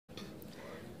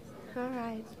All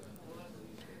right.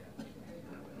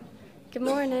 Good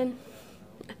morning.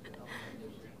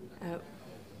 Oh,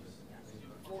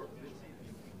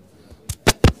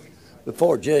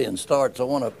 Before Jillian starts, I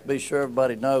want to be sure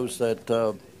everybody knows that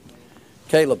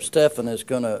Caleb Steffen is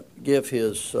going to give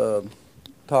his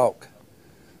talk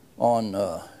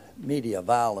on media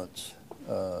violence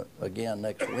again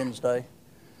next Wednesday.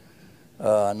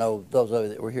 I know those of you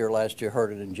that were here last year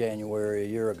heard it in January a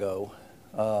year ago.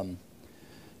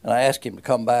 And I asked him to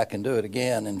come back and do it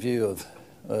again in view of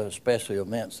especially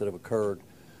events that have occurred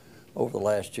over the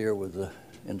last year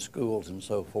in schools and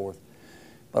so forth.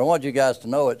 But I want you guys to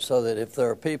know it so that if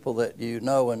there are people that you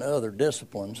know in other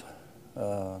disciplines,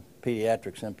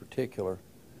 pediatrics in particular,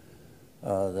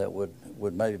 that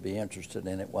would maybe be interested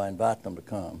in it, well, I invite them to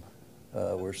come.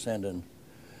 We're sending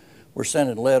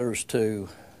letters to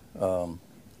a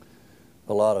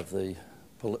lot of the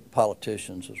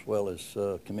politicians as well as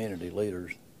community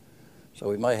leaders. So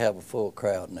we may have a full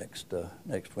crowd next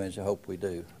Wednesday. I hope we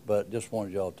do. But just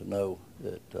wanted y'all to know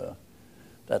that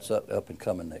that's up and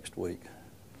coming next week.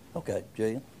 Okay,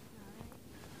 Jillian.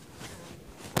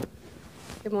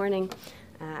 good morning.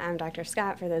 I'm Dr.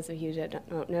 Scott. For those of you that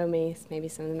don't know me, maybe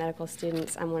some of the medical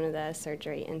students, I'm one of the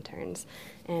surgery interns.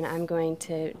 And I'm going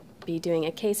to be doing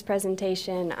a case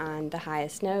presentation on the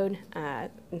highest node.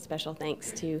 And special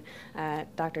thanks to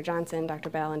Dr. Johnson, Dr.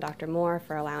 Bell, and Dr. Moore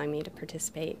for allowing me to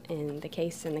participate in the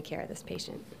case and the care of this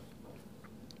patient.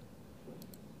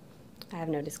 I have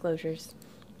no disclosures.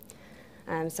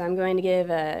 So I'm going to give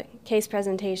a case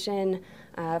presentation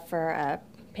for a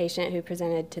patient who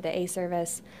presented to the A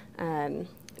service,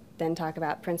 then talk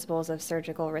about principles of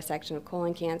surgical resection of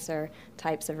colon cancer,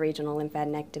 types of regional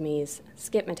lymphadenectomies,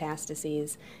 skip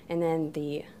metastases, and then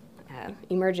the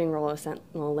emerging role of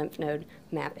sentinel lymph node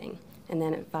mapping, and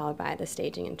then followed by the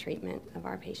staging and treatment of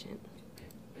our patient.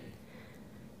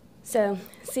 So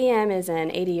CM is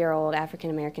an 80-year-old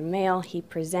African-American male. He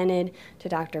presented to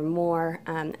Dr. Moore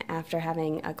after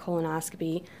having a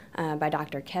colonoscopy by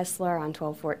Dr. Kessler on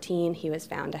 12/14. He was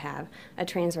found to have a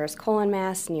transverse colon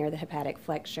mass near the hepatic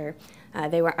flexure.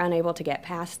 They were unable to get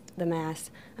past the mass.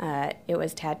 It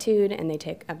was tattooed, and they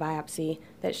took a biopsy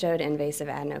that showed invasive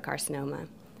adenocarcinoma.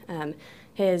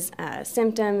 His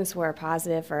symptoms were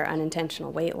positive for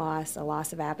unintentional weight loss, a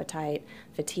loss of appetite,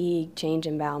 fatigue, change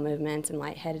in bowel movements, and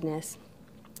lightheadedness.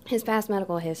 His past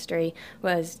medical history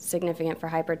was significant for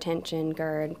hypertension,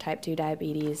 GERD, type 2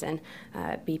 diabetes, and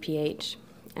BPH.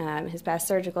 His past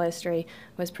surgical history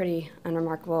was pretty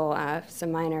unremarkable,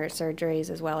 some minor surgeries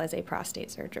as well as a prostate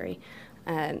surgery.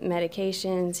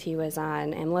 Medications, he was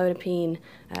on amlodipine,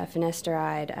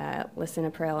 finasteride,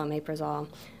 lisinopril, omeprazole.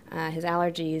 His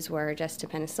allergies were just to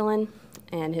penicillin,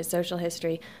 and his social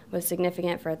history was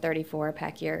significant for a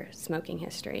 34-pack-year smoking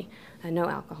history, no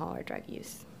alcohol or drug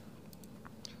use.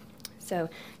 So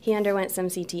he underwent some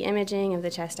CT imaging of the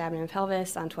chest, abdomen, and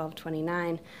pelvis on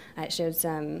 12/29. It showed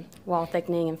some wall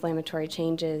thickening, inflammatory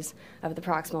changes of the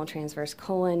proximal transverse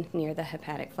colon near the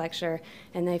hepatic flexure,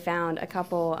 and they found a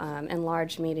couple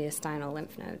enlarged mediastinal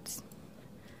lymph nodes.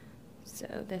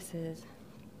 So this is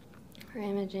for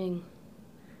imaging.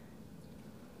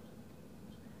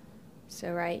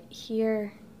 So right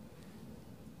here,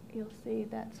 you'll see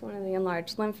that's one of the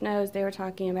enlarged lymph nodes they were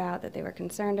talking about, that they were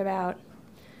concerned about.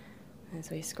 As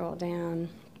we scroll down,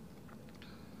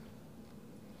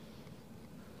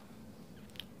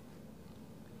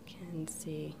 you can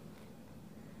see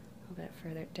a little bit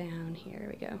further down. Here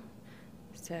we go.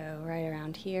 So right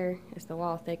around here is the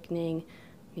wall thickening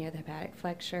near the hepatic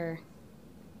flexure.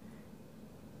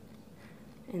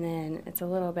 And then it's a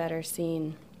little better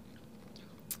seen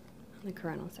on the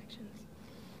coronal sections.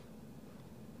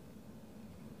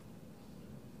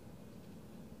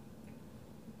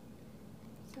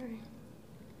 Sorry.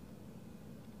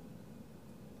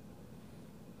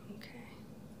 Okay,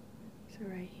 so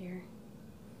right here.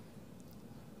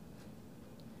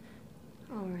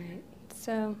 All right,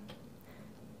 so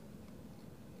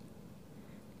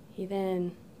he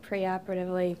then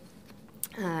preoperatively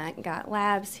got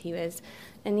labs. He was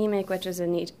anemic, which was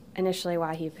initially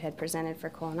why he had presented for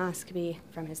colonoscopy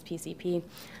from his PCP,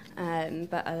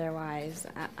 but otherwise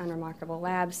unremarkable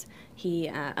labs. He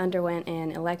underwent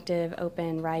an elective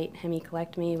open right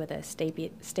hemicolectomy with a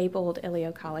stapled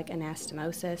ileocolic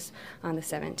anastomosis on the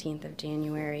 17th of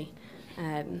January.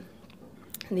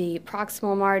 The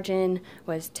proximal margin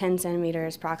was 10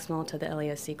 centimeters proximal to the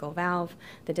ileocecal valve.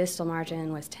 The distal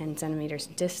margin was 10 centimeters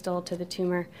distal to the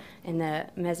tumor, and the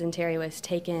mesentery was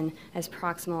taken as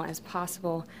proximal as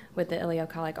possible, with the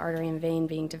ileocolic artery and vein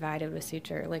being divided with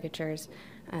suture ligatures.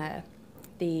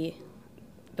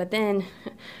 Both But then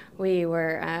we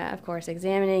were, of course,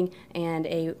 examining, and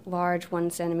a large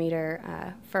 1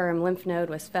 centimeter firm lymph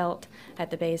node was felt at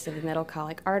the base of the middle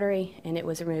colic artery, and it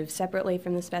was removed separately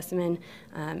from the specimen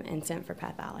and sent for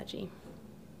pathology.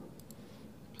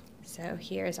 So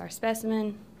here's our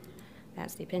specimen.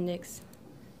 That's the appendix,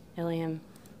 ileum,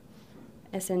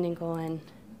 ascending colon,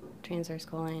 transverse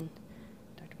colon,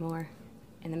 Dr. Moore,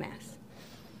 and the mass.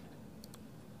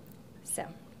 So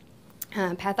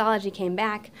pathology came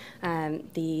back.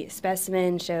 The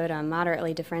specimen showed a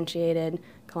moderately differentiated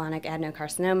colonic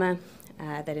adenocarcinoma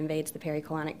that invades the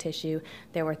pericolonic tissue.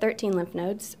 There were 13 lymph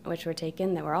nodes which were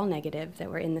taken that were all negative that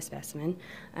were in the specimen.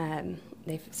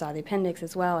 They saw the appendix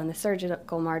as well, and the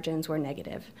surgical margins were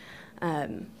negative.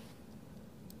 Then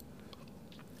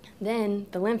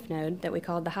the lymph node that we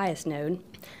called the highest node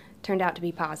turned out to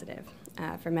be positive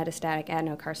for metastatic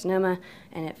adenocarcinoma,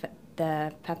 and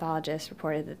the pathologist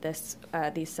reported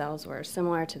that these cells were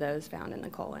similar to those found in the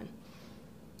colon.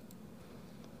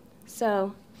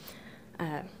 So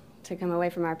to come away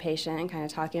from our patient and kind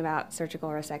of talking about surgical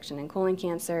resection and colon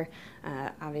cancer,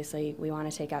 obviously we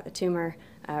want to take out the tumor,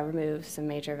 remove some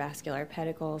major vascular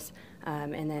pedicles,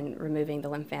 and then removing the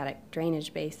lymphatic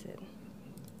drainage basin.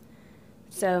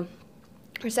 So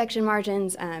resection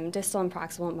margins, distal and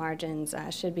proximal margins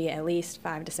should be at least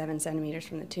 5 to 7 centimeters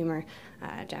from the tumor.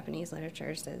 Japanese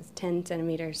literature says 10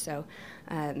 centimeters. So,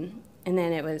 and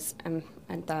then it was, I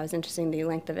thought it was interesting, the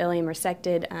length of ileum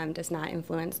resected does not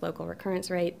influence local recurrence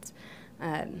rates,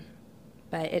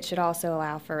 but it should also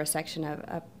allow for resection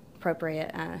of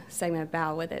appropriate segment of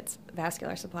bowel with its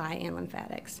vascular supply and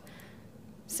lymphatics.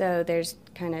 So there's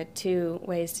kind of two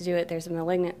ways to do it. There's a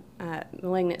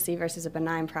malignancy versus a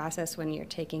benign process when you're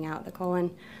taking out the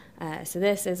colon. So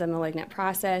this is a malignant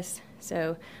process.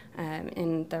 So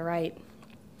in the right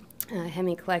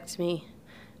hemicolectomy,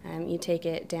 you take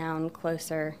it down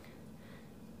closer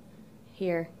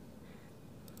here.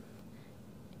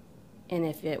 And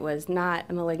if it was not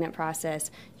a malignant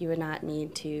process, you would not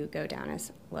need to go down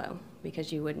as low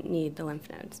because you wouldn't need the lymph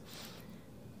nodes.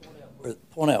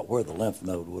 Point out where the lymph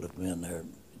node would have been there,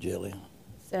 Jillian.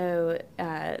 So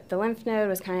the lymph node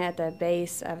was kind of at the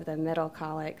base of the middle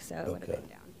colic, so it would have been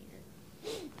down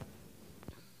here.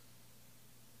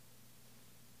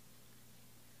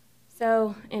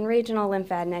 So in regional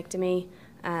lymphadenectomy,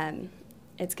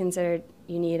 it's considered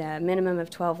you need a minimum of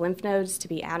 12 lymph nodes to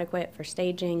be adequate for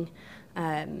staging,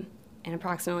 and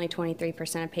approximately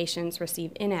 23% of patients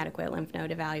receive inadequate lymph node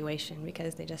evaluation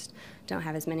because they just don't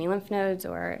have as many lymph nodes,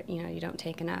 or you don't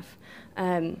take enough.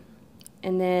 And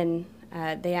then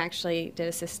they actually did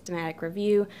a systematic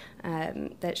review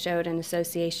that showed an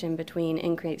association between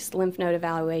increased lymph node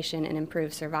evaluation and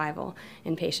improved survival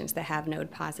in patients that have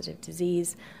node-positive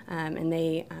disease. And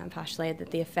they postulated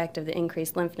that the effect of the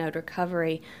increased lymph node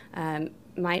recovery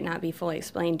might not be fully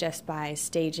explained just by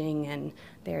staging and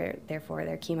therefore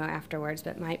their chemo afterwards,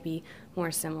 but might be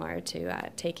more similar to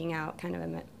taking out kind of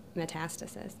a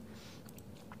metastasis.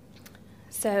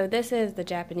 So this is the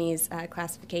Japanese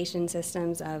classification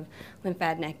systems of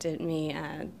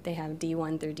lymphadenectomy. They have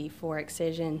D1 through D4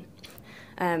 excision.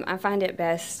 I find it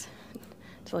best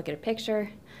to look at a picture.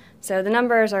 So the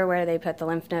numbers are where they put the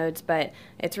lymph nodes, but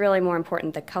it's really more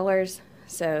important the colors.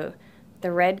 So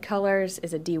the red colors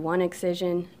is a D1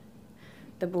 excision,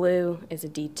 the blue is a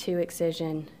D2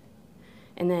 excision,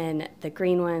 and then the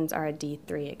green ones are a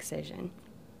D3 excision.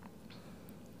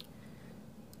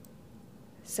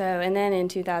 So, and then in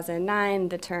 2009,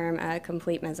 the term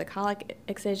complete mesocolic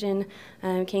excision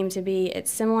came to be. It's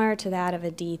similar to that of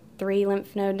a D3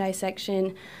 lymph node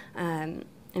dissection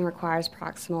and requires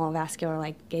proximal vascular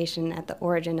ligation at the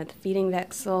origin of the feeding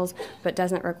vessels, but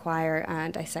doesn't require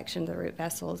dissection of the root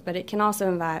vessels. But it can also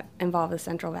involve the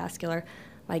central vascular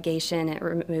ligation. It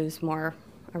removes more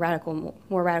radical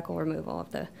removal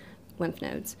of the lymph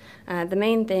nodes. The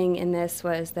main thing in this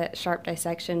was that sharp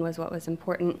dissection was what was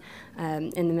important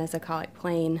in the mesocolic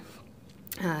plane,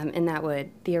 and that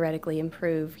would theoretically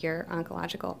improve your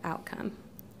oncological outcome.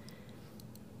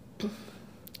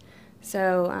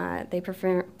 So they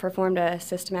performed a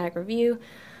systematic review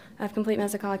of complete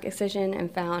mesocolic excision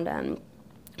and found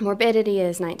morbidity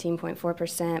is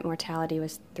 19.4%, mortality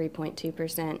was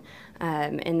 3.2%,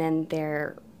 and then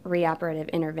their reoperative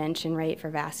intervention rate for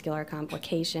vascular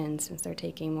complications, since they're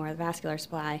taking more of the vascular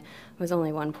supply, was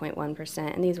only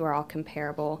 1.1%, and these were all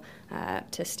comparable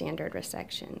to standard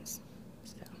resections.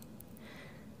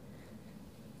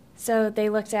 So they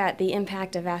looked at the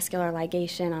impact of vascular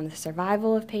ligation on the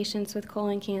survival of patients with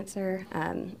colon cancer.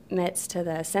 Mets to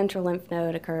the central lymph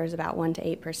node occurs about 1 to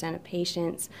 8% of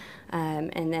patients.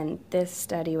 And then this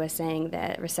study was saying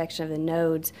that resection of the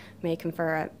nodes may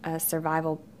confer a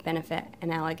survival benefit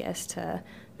analogous to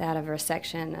that of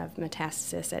resection of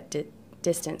metastasis at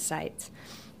distant sites.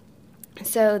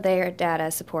 So their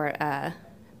data support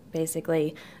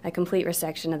basically a complete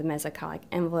resection of the mesocholic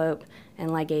envelope and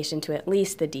ligation to at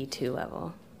least the D2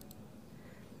 level.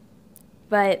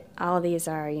 But all of these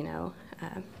are,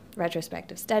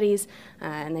 retrospective studies,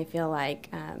 and they feel like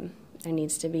there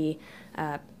needs to be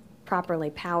a properly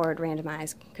powered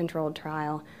randomized controlled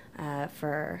trial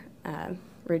for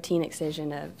routine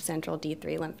excision of central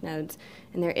D3 lymph nodes,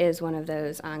 and there is one of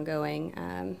those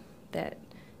ongoing that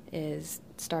is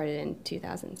started in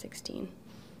 2016.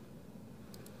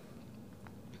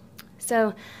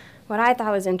 So what I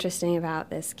thought was interesting about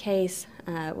this case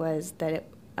was that it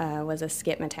was a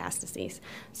skip metastases.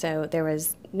 So there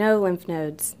was no lymph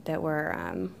nodes that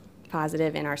were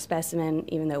positive in our specimen,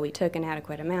 even though we took an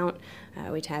adequate amount.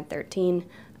 We had 13,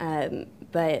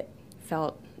 but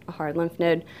felt a hard lymph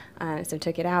node, so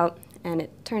took it out. And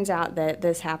it turns out that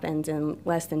this happens in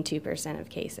less than 2% of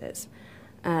cases.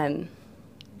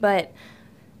 But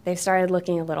they started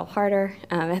looking a little harder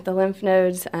at the lymph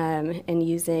nodes and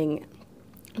using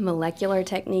molecular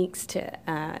techniques to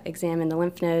examine the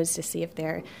lymph nodes to see if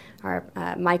there are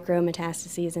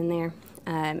micrometastases in there.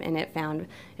 And it found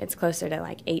it's closer to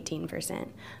like 18%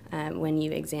 when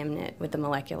you examine it with the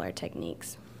molecular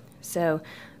techniques. So,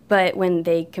 but when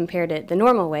they compared it the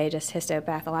normal way, just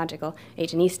histopathological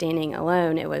H&E staining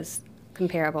alone, it was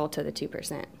comparable to the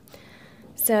 2%.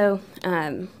 So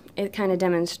it kind of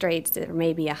demonstrates that there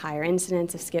may be a higher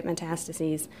incidence of skip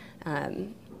metastases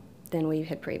than we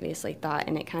had previously thought,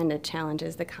 and it kind of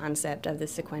challenges the concept of the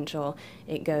sequential.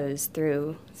 It goes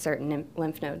through certain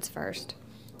lymph nodes first.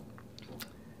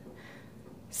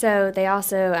 So they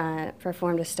also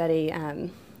performed a study, a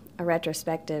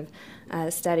retrospective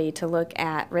study to look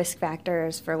at risk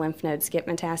factors for lymph node skip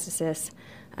metastasis,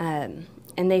 and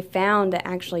they found that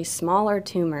actually smaller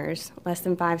tumors, less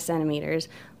than 5 centimeters,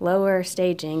 lower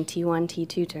staging T1,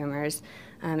 T2 tumors,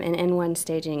 and N1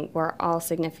 staging were all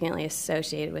significantly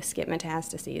associated with skip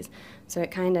metastases. So it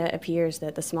kind of appears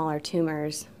that the smaller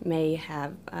tumors may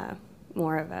have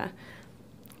more of a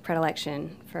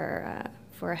predilection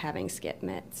for having skip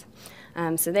mets.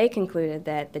 So they concluded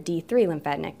that the D3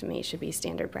 lymphadenectomy should be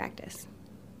standard practice,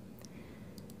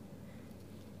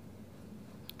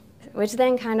 which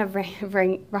then kind of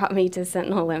brought me to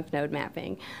sentinel lymph node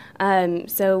mapping.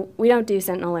 So we don't do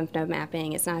sentinel lymph node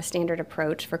mapping. It's not a standard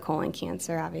approach for colon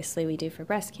cancer. Obviously, we do for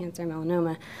breast cancer,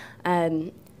 melanoma.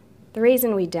 The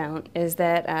reason we don't is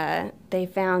that they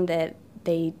found that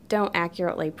they don't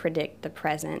accurately predict the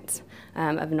presence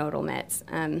of nodal mets.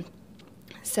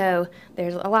 So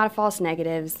there's a lot of false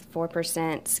negatives,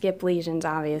 4%, skip lesions,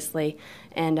 obviously,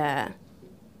 and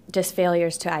just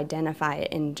failures to identify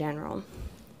it in general.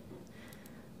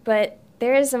 But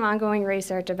there is some ongoing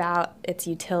research about its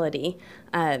utility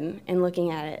and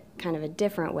looking at it kind of a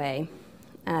different way.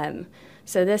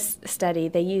 So this study,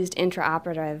 they used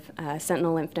intraoperative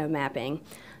sentinel lymph node mapping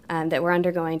that were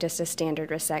undergoing just a standard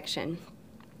resection.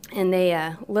 And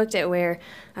they looked at where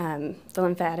the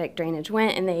lymphatic drainage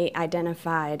went, and they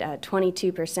identified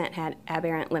 22% had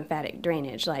aberrant lymphatic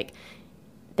drainage, like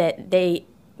that they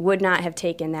would not have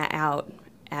taken that out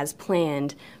as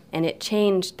planned, and it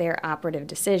changed their operative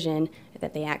decision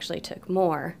that they actually took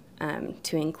more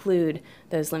to include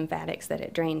those lymphatics that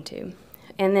it drained to.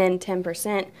 And then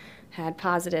 10% had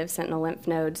positive sentinel lymph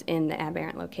nodes in the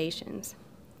aberrant locations.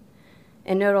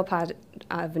 And nodal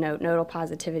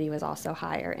positivity was also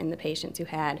higher in the patients who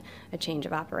had a change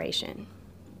of operation.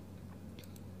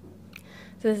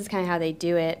 So this is kind of how they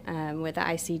do it with the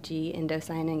ICG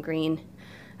indocyanine green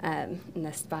and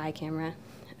the SPY camera.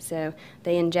 So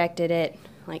they injected it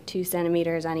like 2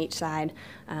 centimeters on each side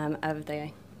of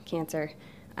the cancer,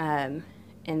 and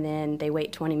then they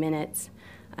wait 20 minutes,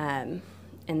 and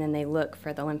then they look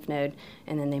for the lymph node,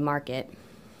 and then they mark it,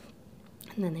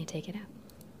 and then they take it out.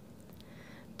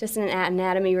 Just an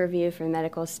anatomy review for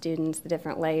medical students, the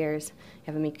different layers.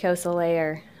 You have a mucosal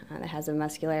layer that has a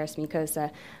muscularis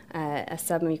mucosa, a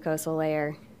submucosal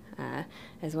layer,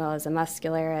 as well as a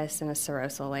muscularis and a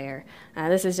serosal layer.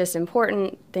 This is just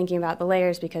important thinking about the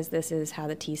layers because this is how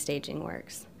the T staging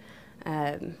works.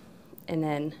 And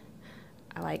then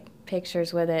I like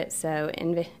pictures with it. So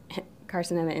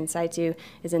carcinoma in situ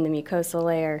is in the mucosal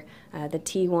layer. The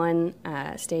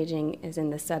T1 staging is in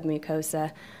the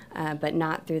submucosa, but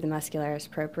not through the muscularis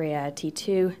propria.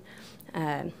 T2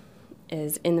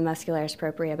 is in the muscularis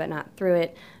propria but not through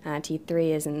it.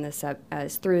 T3 is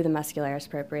is through the muscularis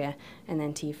propria, and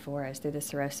then T4 is through the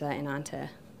serosa and onto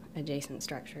adjacent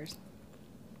structures.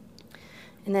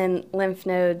 And then lymph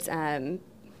nodes,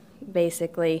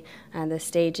 basically the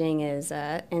staging is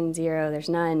N0, there's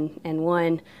none,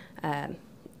 N1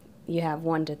 you have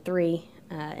 1 to 3,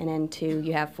 and N2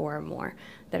 you have 4 or more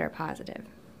that are positive.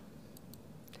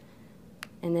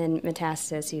 And then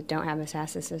metastasis, you don't have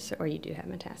metastasis or you do have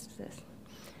metastasis.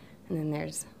 And then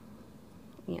there's,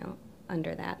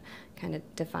 under that, kind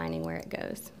of defining where it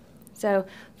goes. So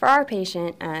for our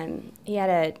patient, he had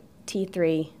a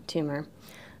T3 tumor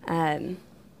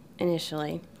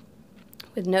initially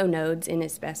with no nodes in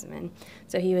his specimen.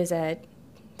 So he was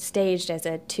staged as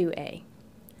a 2A.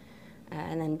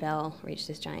 And then Bell reached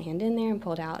his giant hand in there and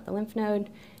pulled out the lymph node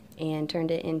and turned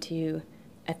it into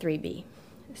a 3B.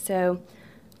 So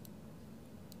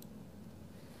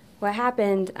what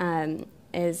happened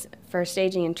is for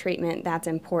staging and treatment, that's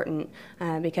important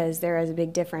because there is a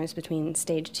big difference between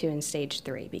stage 2 and stage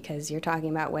 3 because you're talking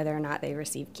about whether or not they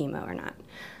received chemo or not.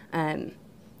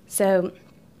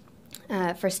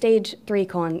 For stage 3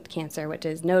 colon cancer, which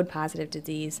is node-positive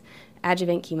disease,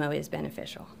 adjuvant chemo is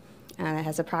beneficial. It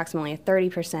has approximately a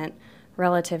 30%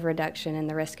 relative reduction in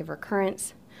the risk of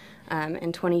recurrence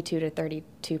and 22 to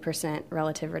 32%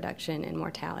 relative reduction in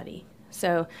mortality.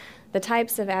 So the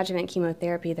types of adjuvant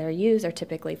chemotherapy that are used are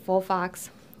typically FOLFOX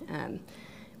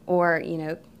or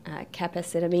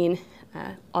capecitabine,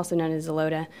 also known as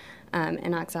Xeloda,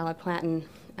 and oxaliplatin,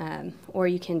 or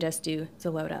you can just do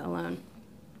Xeloda alone.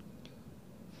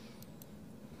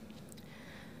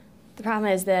 The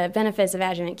problem is the benefits of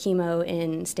adjuvant chemo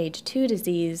in stage 2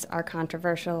 disease are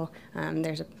controversial.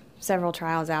 There's several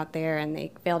trials out there, and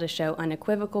they fail to show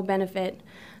unequivocal benefit.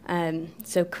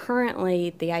 So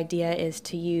currently, the idea is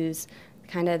to use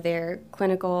kind of their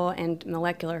clinical and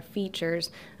molecular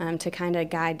features to kind of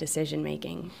guide decision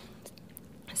making.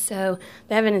 So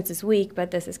the evidence is weak,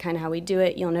 but this is kind of how we do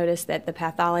it. You'll notice that the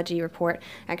pathology report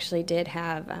actually did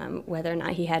have whether or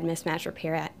not he had mismatch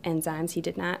repair enzymes. He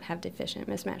did not have deficient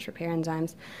mismatch repair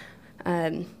enzymes.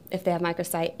 If they have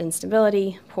microcyte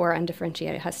instability, poor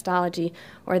undifferentiated histology,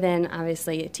 or then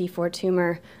obviously a T4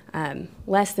 tumor,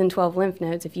 less than 12 lymph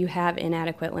nodes, if you have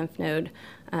inadequate lymph node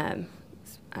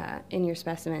in your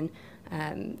specimen,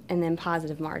 and then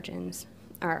positive margins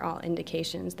are all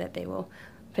indications that they will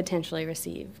potentially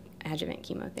receive adjuvant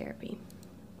chemotherapy.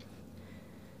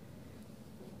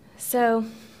 So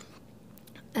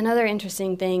another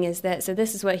interesting thing is that, so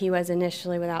this is what he was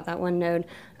initially without that one node,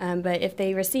 but if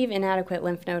they receive inadequate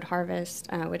lymph node harvest,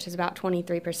 which is about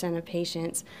 23% of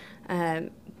patients,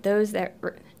 those that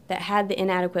had the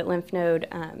inadequate lymph nodes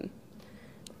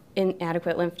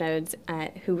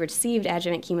who received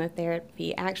adjuvant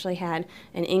chemotherapy actually had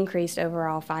an increased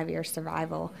overall 5-year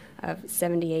survival of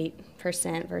 78%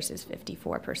 versus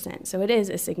 54%. So it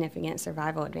is a significant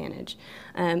survival advantage.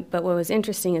 But what was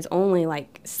interesting is only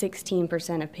like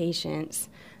 16% of patients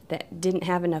that didn't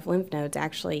have enough lymph nodes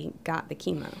actually got the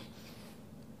chemo.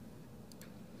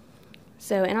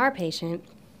 So in our patient,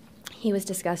 he was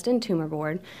discussed in tumor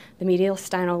board. The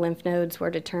mediastinal lymph nodes were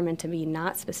determined to be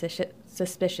not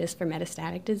suspicious for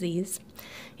metastatic disease.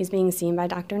 He's being seen by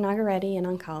Dr. Nagaretti in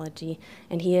oncology,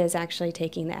 and he is actually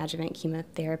taking the adjuvant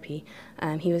chemotherapy.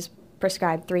 He was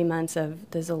prescribed 3 months of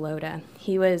the Xeloda.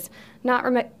 He was not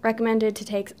recommended to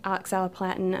take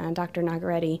oxaliplatin. Dr.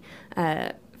 Nagaretti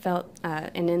felt,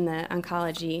 and in the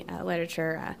oncology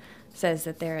literature, says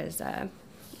that there is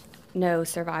no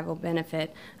survival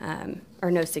benefit or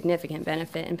no significant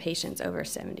benefit in patients over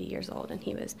 70 years old, and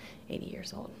he was 80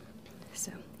 years old.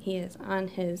 So he is on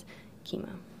his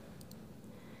chemo.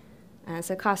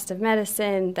 So cost of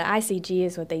medicine, the ICG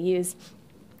is what they use.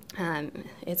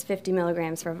 It's 50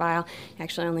 milligrams per vial.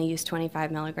 Actually only used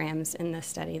 25 milligrams in the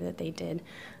study that they did,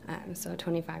 so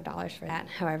 $25 for that.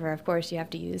 However, of course, you have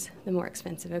to use the more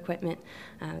expensive equipment,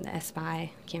 the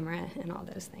SPI camera and all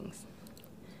those things.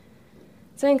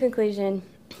 So in conclusion,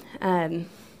 complete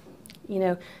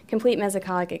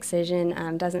mesocolic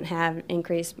excision doesn't have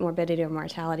increased morbidity or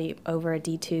mortality over a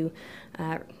D2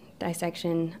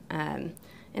 dissection, and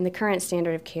the current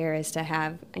standard of care is to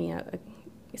have a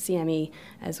CME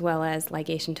as well as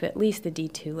ligation to at least the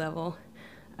D2 level.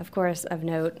 Of course, of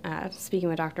note, speaking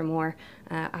with Dr. Moore,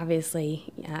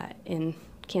 obviously in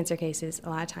cancer cases, a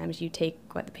lot of times you take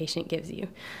what the patient gives you.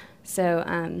 So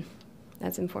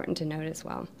that's important to note as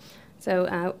well.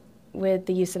 So with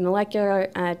the use of molecular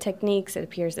techniques, it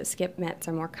appears that skip mets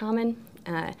are more common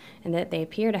and that they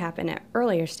appear to happen at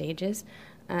earlier stages.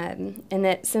 And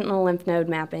that sentinel lymph node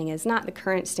mapping is not the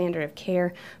current standard of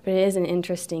care, but it is an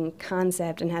interesting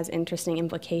concept and has interesting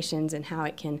implications in how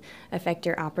it can affect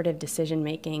your operative decision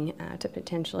making to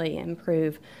potentially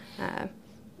improve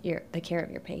the care of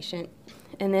your patient.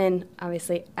 And then,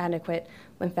 obviously, adequate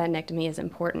lymphadenectomy is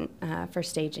important for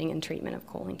staging and treatment of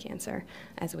colon cancer,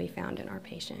 as we found in our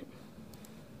patient.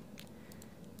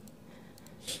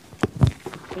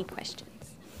 Any questions?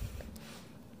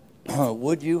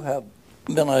 Would you have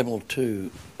been able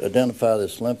to identify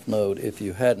this lymph node if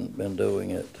you hadn't been doing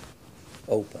it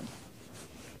open?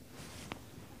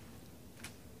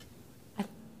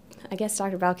 I guess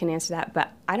Dr. Bell can answer that,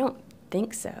 but I don't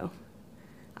think so.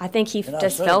 I think he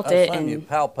just felt it. And you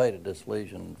palpated this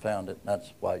lesion and found it, and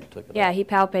that's why you took it out. Yeah, he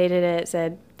palpated it,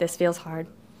 said, "This feels hard."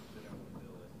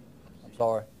 I'm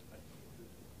sorry?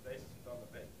 Based on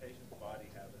the patient's body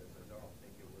habits, I don't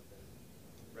think it would have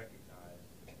been recognized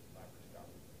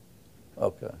laparoscopically.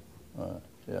 Okay, all right,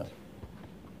 yeah.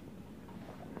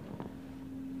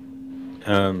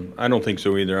 I don't think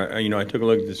so either. I took a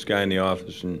look at this guy in the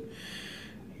office, and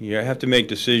you have to make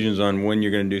decisions on when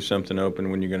you're going to do something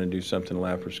open, when you're going to do something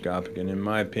laparoscopic. And in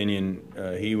my opinion,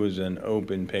 he was an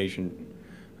open patient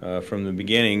from the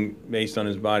beginning based on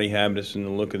his body habits and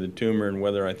the look of the tumor and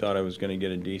whether I thought I was going to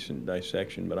get a decent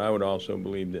dissection. But I would also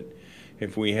believe that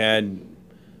if we had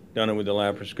done it with the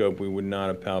laparoscope, we would not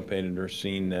have palpated or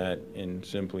seen that and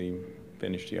simply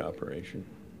finished the operation.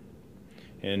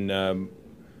 And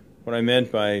what I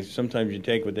meant by sometimes you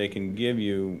take what they can give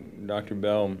you, Dr.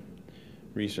 Bell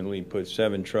recently put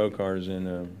 7 trocars in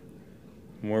a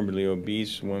morbidly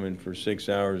obese woman for 6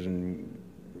 hours and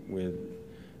with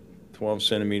 12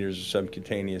 centimeters of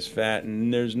subcutaneous fat,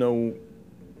 and there's no,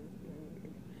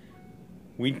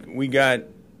 we got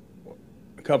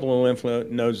a couple of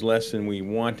lymph nodes less than we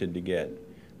wanted to get,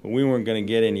 but we weren't going to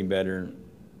get any better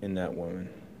in that woman.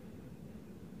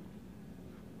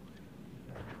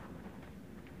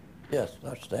 Yes,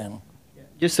 Dr. Stanley.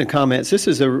 Just some comments. This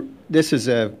is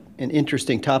an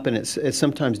interesting topic, and it's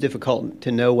sometimes difficult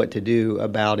to know what to do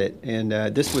about it. And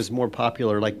this was more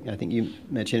popular, like I think you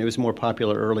mentioned, it was more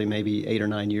popular early, maybe 8 or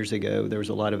 9 years ago. There was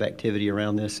a lot of activity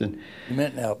around this. And You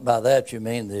meant now by that you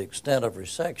mean the extent of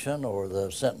resection or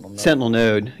the sentinel node? Sentinel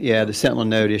node, yeah, the sentinel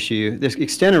node issue. This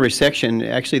extent of resection,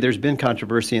 actually, there's been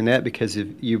controversy in that because if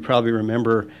you probably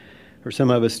remember, or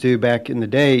some of us do, back in the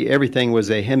day, everything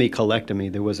was a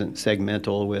hemicolectomy. There wasn't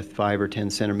segmental with 5 or 10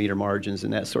 centimeter margins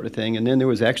and that sort of thing. And then there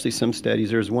was actually some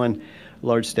studies. There was one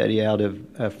large study out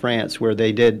of France where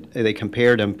they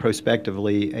compared them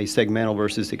prospectively, a segmental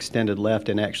versus extended left,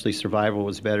 and actually survival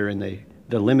was better in the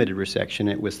limited resection.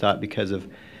 It was thought because of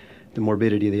the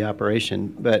morbidity of the operation.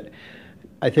 But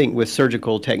I think with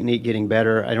surgical technique getting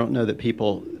better, I don't know that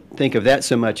people think of that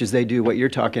so much as they do what you're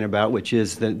talking about, which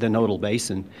is the nodal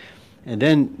basin. And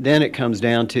then it comes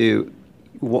down to,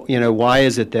 why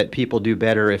is it that people do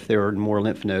better if there are more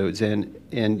lymph nodes? And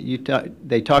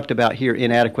they talked about here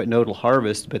inadequate nodal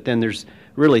harvest, but then there's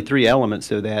really 3 elements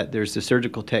of that. There's the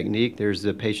surgical technique, there's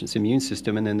the patient's immune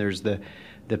system, and then there's the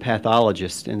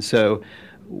pathologist. And so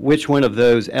which one of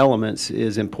those elements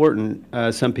is important?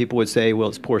 Some people would say, well,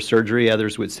 it's poor surgery.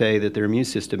 Others would say that their immune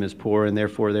system is poor and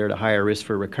therefore they're at a higher risk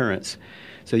for recurrence.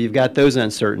 So you've got those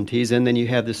uncertainties, and then you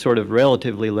have this sort of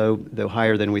relatively low, though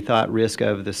higher than we thought, risk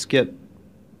of the skip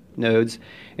nodes.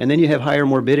 And then you have higher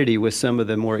morbidity with some of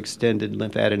the more extended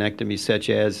lymphadenectomies, such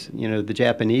as, the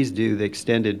Japanese do the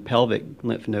extended pelvic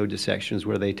lymph node dissections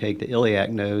where they take the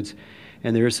iliac nodes,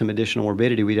 and there is some additional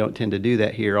morbidity. We don't tend to do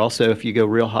that here. Also, if you go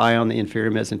real high on the inferior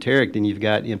mesenteric, then you've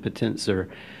got impotence or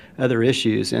other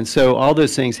issues. And so all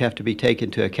those things have to be taken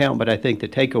into account, but I think the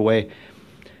takeaway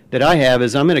that I have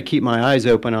is I'm going to keep my eyes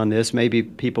open on this. Maybe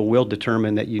people will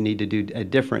determine that you need to do a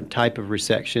different type of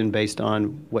resection based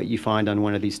on what you find on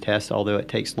one of these tests, although it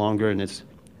takes longer and it's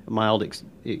a mild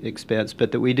expense,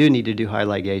 but that we do need to do high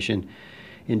ligation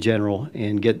in general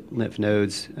and get lymph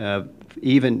nodes,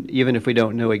 even if we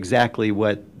don't know exactly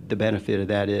what the benefit of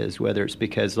that is, whether it's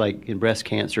because, like in breast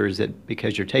cancer, is it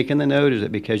because you're taking the node, or is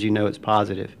it because you know it's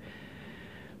positive?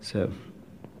 So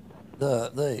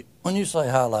when you say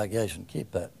high ligation,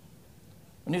 keep that.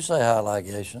 When you say high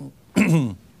ligation,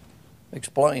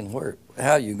 explain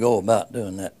how you go about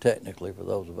doing that technically for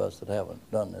those of us that haven't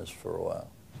done this for a while.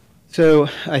 So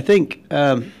I think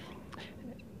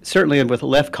certainly with the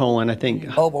left colon, I think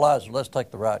Mobilize. Let's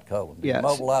take the right colon. Yes.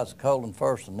 Mobilize the colon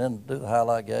first, and then do the high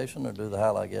ligation, or do the high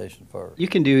ligation first. You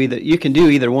can do either. You can do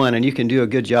either one, and you can do a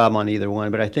good job on either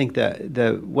one. But I think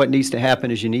that what needs to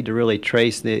happen is you need to really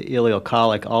trace the ileal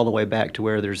colic all the way back to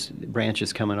where there's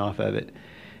branches coming off of it,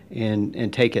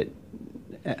 and take it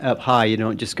up high. You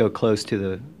don't just go close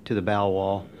to the bowel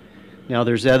wall. Now,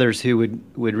 there's others who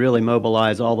would really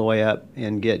mobilize all the way up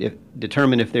and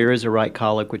determine if there is a right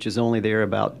colic, which is only there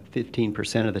about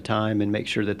 15% of the time, and make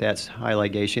sure that that's high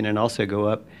ligation, and also go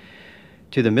up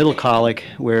to the middle colic,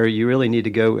 where you really need to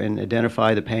go and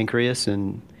identify the pancreas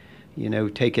and,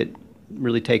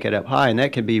 really take it up high, and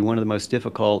that can be one of the most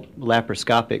difficult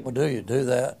laparoscopic. Well, do you do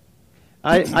that?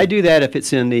 I do that if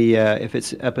it's if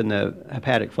it's up in the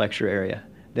hepatic flexure area.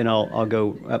 Then I'll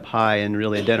go up high and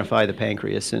really identify the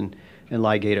pancreas and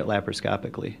ligate it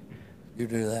laparoscopically. You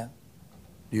do that?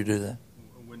 You do that?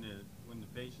 When the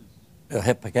patient's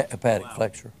Hepatic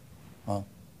flexure? Huh?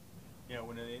 yeah,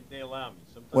 when they allow me.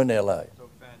 Sometimes When they allow you? so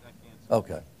fat I can't see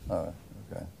Okay, all right,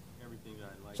 okay. everything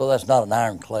that I like. So that's not an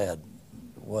ironclad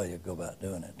way you go about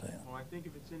doing it then? Well, I think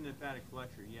if it's in the hepatic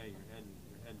flexure, yeah, you're heading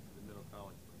for the middle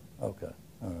colic. Okay,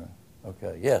 all right,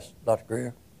 okay. Yes, Dr.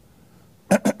 Greer?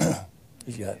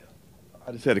 You got it.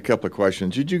 I just had a couple of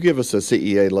questions. Did you give us a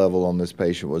CEA level on this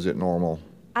patient? Was it normal?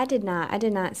 I did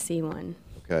not see one.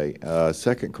 Okay.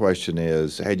 Second question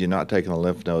is, had you not taken a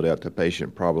lymph node out, the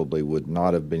patient probably would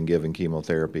not have been given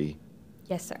chemotherapy.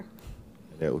 Yes, sir.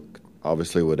 It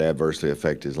obviously would adversely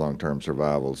affect his long-term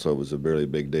survival, so it was a really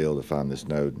big deal to find this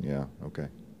node. Yeah, okay.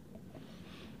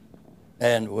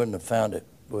 And wouldn't have found it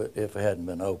if it hadn't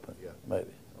been open, maybe?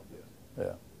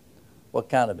 Yeah. What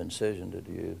kind of incision did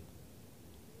you use?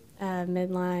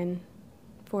 Midline,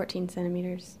 14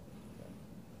 centimeters.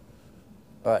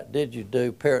 All right, did you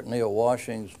do peritoneal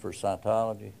washings for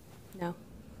cytology? No.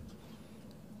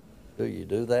 Do you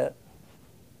do that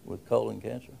with colon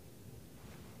cancer?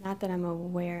 Not that I'm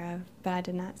aware of, but I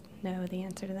did not know the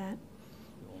answer to that.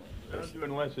 I don't do it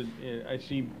unless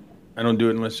I don't do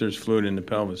it unless there's fluid in the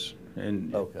pelvis.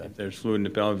 And Okay. if there's fluid in the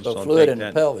pelvis, So I'll fluid take in the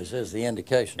that. pelvis is the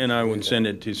indication. And I to do would that. send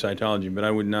it to cytology, but I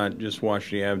would not just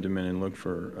wash the abdomen and look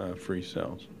for free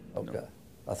cells. No. Okay.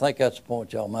 I think that's a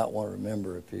point y'all might want to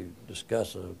remember if you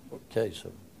discuss a case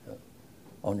of,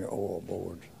 on your oral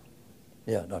boards.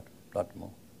 Yeah, Dr.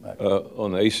 Moore.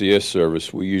 On the ACS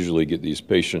service, we usually get these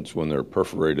patients when they're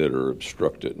perforated or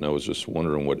obstructed, and I was just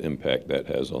wondering what impact that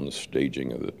has on the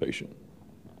staging of the patient.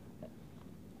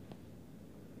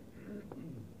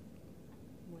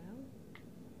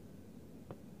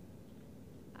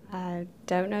 I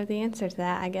don't know the answer to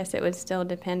that. I guess it would still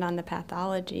depend on the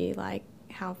pathology, like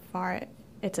how far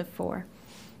it's a 4.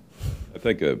 I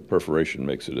think a perforation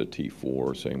makes it a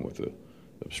T4, same with the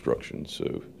obstruction,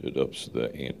 so it ups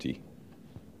the ante.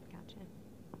 Gotcha.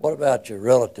 What about your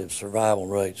relative survival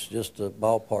rates? Just a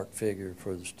ballpark figure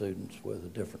for the students with the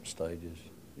different stages.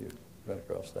 You run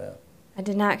across that? I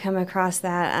did not come across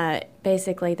that.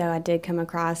 Basically, though, I did come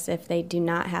across if they do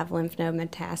not have lymph node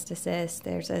metastasis,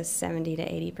 there's a 70 to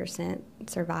 80%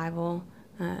 survival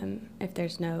if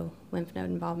there's no lymph node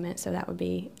involvement. So that would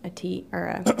be a T or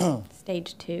a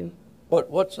stage 2.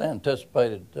 What's the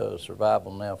anticipated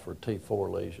survival now for a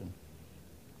T4 lesion,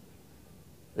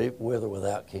 with or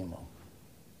without chemo?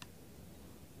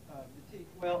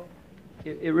 Well,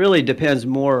 it really depends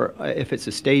more if it's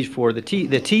a stage 4. The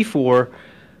T4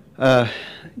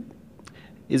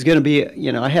 is going to be,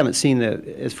 I haven't seen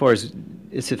as far as,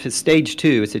 if it's stage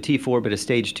 2, it's a T4, but a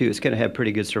stage 2, it's going to have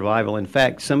pretty good survival. In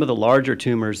fact, some of the larger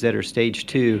tumors that are stage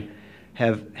 2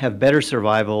 have better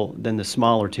survival than the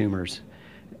smaller tumors.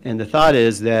 And the thought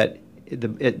is that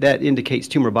that indicates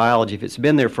tumor biology. If it's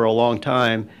been there for a long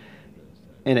time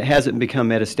and it hasn't become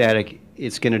metastatic,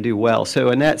 it's going to do well.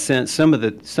 So in that sense, some of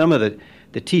the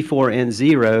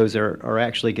T4N0s are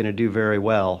actually going to do very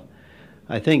well.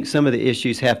 I think some of the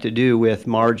issues have to do with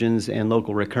margins and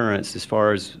local recurrence as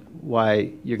far as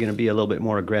why you're going to be a little bit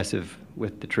more aggressive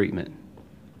with the treatment.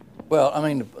 Well, I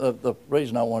mean, the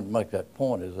reason I wanted to make that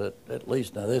point is that, at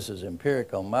least now this is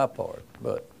empiric on my part,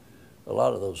 but a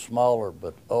lot of those smaller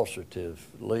but ulcerative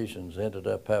lesions ended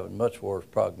up having much worse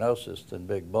prognosis than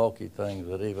big bulky things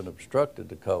that even obstructed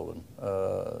the colon,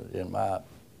 in my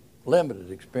limited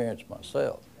experience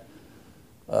myself.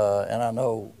 And I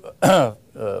know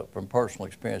from personal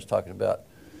experience talking about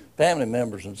family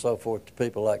members and so forth to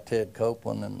people like Ted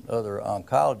Copeland and other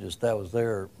oncologists, that was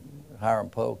their,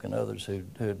 Hiram Polk and others who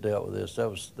dealt with this,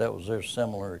 that was their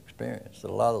similar experience,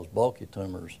 that a lot of those bulky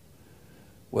tumors,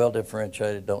 well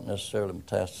differentiated, don't necessarily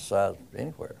metastasize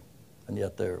anywhere, and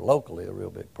yet they're locally a real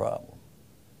big problem.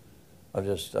 I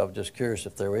was just curious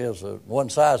if there is one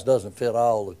size doesn't fit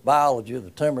all. The biology of the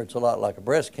tumor, it's a lot like a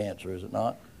breast cancer, is it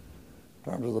not?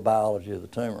 In terms of the biology of the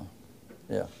tumor.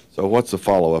 Yeah. So what's the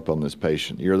follow-up on this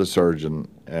patient? You're the surgeon.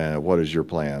 What is your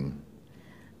plan?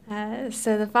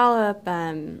 So the follow-up,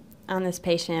 on this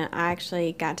patient, I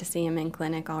actually got to see him in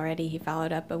clinic already. He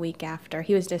followed up a week after.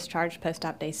 He was discharged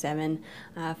post-op day 7,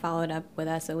 followed up with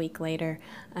us a week later,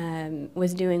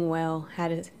 was doing well,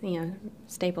 had his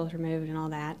staples removed and all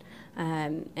that.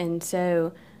 And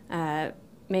so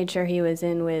made sure he was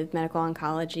in with medical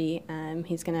oncology.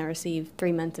 He's going to receive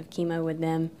 3 months of chemo with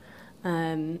them.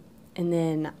 And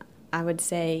then I would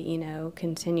say,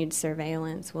 continued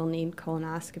surveillance. We'll need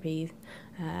colonoscopies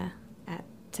at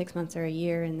 6 months or a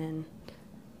year, and then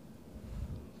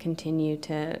continue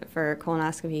for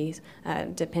colonoscopies,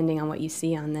 depending on what you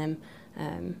see on them.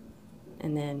 And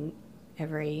then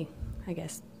every,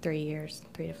 3 years,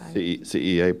 3 to 5 years.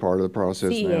 CEA part of the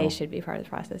process now? CEA should be part of the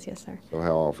process, yes, sir. So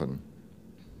how often?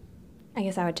 I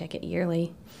guess I would check it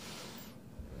yearly.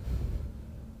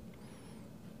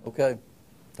 Okay.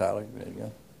 Tyler, you ready to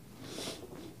go?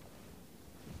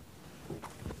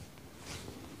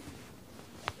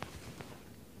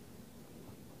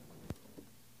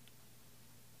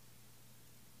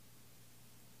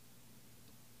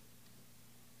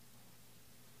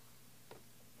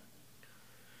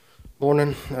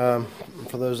 Morning.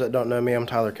 For those that don't know me, I'm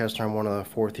Tyler Kessler. I'm one of the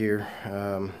fourth-year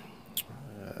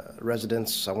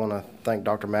residents. I want to thank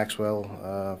Dr.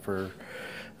 Maxwell for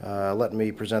letting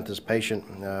me present this patient.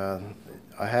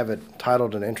 I have it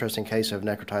titled An Interesting Case of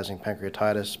Necrotizing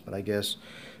Pancreatitis, but I guess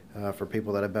for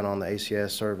people that have been on the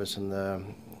ACS service and the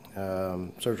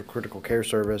surgical critical care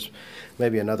service,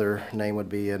 maybe another name would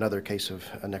be another case of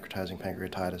necrotizing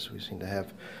pancreatitis. We seem to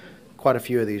have quite a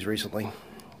few of these recently.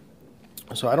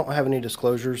 So I don't have any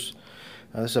disclosures.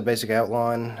 This is a basic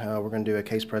outline. We're going to do a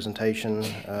case presentation,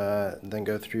 then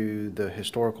go through the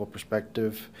historical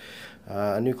perspective,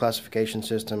 a new classification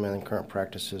system, and current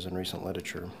practices and recent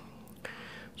literature.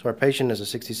 So our patient is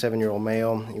a 67-year-old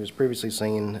male. He was previously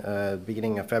seen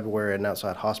beginning of February at an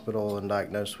outside hospital and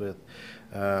diagnosed with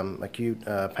acute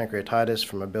pancreatitis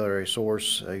from a biliary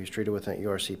source. He was treated with an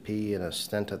ERCP and a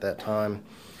stent at that time.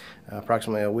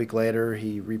 Approximately a week later,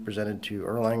 he represented to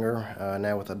Erlanger,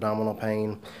 now with abdominal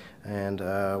pain and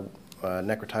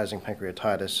necrotizing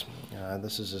pancreatitis.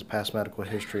 This is his past medical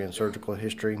history and surgical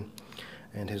history,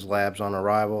 and his labs on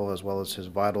arrival, as well as his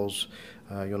vitals.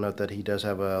 You'll note that he does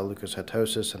have a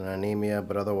leukocytosis and an anemia,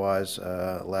 but otherwise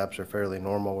labs are fairly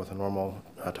normal with a normal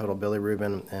total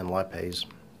bilirubin and lipase.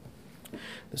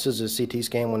 This is his CT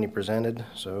scan when he presented.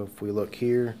 So if we look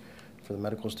here, for the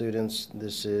medical students,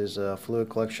 this is a fluid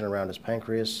collection around his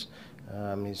pancreas.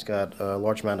 He's got a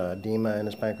large amount of edema in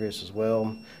his pancreas as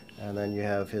well. And then you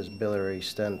have his biliary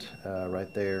stent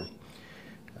right there.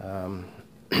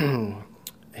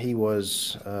 He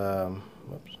was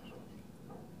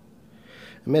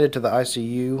admitted to the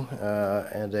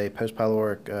ICU and a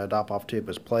post-pyloric drop-off tube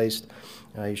was placed.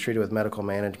 He was treated with medical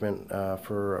management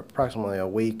for approximately a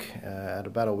week. At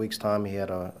about a week's time, he had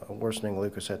a worsening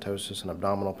leukocytosis and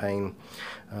abdominal pain.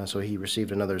 So he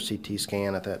received another CT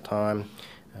scan at that time,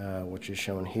 which is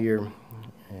shown here.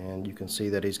 And you can see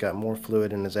that he's got more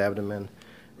fluid in his abdomen.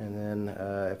 And then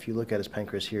if you look at his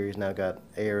pancreas here, he's now got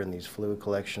air in these fluid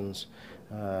collections.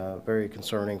 Very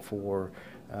concerning for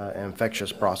an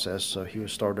infectious process. So he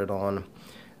was started on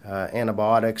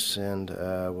antibiotics and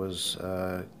was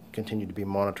continued to be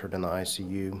monitored in the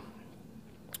ICU.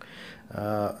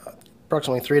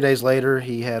 Approximately 3 days later,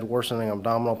 he had worsening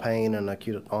abdominal pain and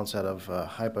acute onset of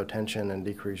hypotension and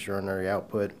decreased urinary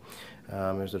output.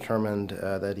 It was determined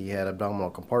that he had abdominal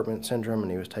compartment syndrome,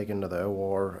 and he was taken to the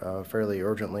OR fairly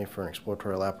urgently for an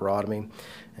exploratory laparotomy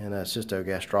and a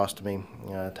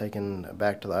cystogastrostomy, taken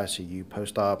back to the ICU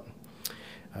post-op.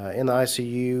 In the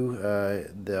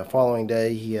ICU, the following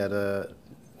day, he had a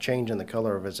change in the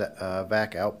color of his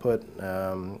VAC output,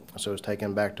 so he was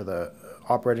taken back to the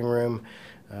operating room.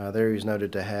 There he was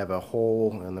noted to have a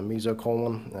hole in the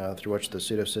mesocolon through which the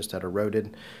pseudocyst had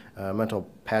eroded. A mental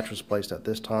patch was placed at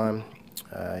this time.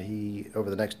 He,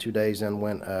 over the next 2 days, then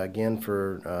went again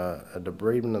for a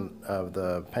debridement of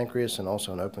the pancreas and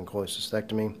also an open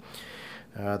cholecystectomy.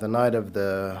 The night of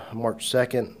the March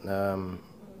 2nd,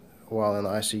 while in the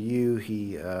ICU,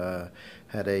 he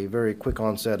had a very quick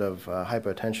onset of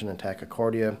hypotension and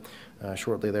tachycardia.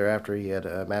 Shortly thereafter, he had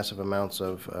massive amounts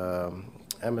of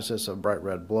emesis of bright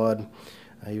red blood.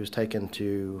 He was taken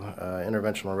to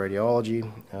interventional radiology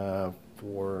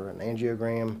for an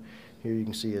angiogram. Here you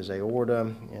can see his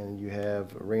aorta, and you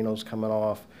have renals coming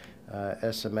off,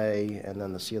 SMA, and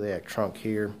then the celiac trunk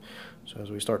here. So as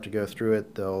we start to go through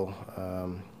it, they'll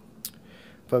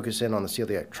focus in on the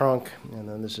celiac trunk, and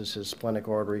then this is his splenic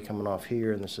artery coming off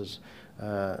here, and this is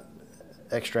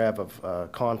extrav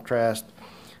of contrast.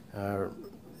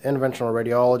 Interventional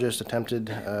radiologist attempted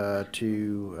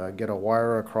to get a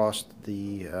wire across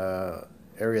the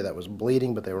area that was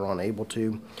bleeding, but they were unable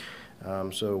to.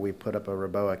 So we put up a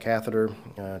Reboa catheter,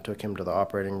 took him to the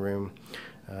operating room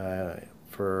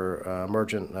for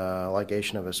emergent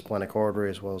ligation of his splenic artery,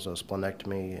 as well as a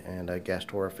splenectomy and a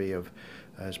gastrorrhaphy of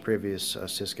his previous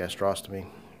cyst gastrostomy.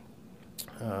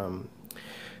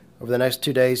 Over the next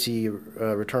 2 days, he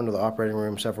returned to the operating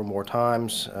room several more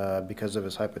times. Because of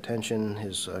his hypotension,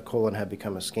 his colon had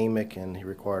become ischemic, and he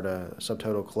required a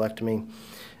subtotal colectomy.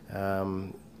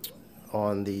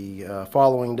 On the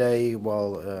following day,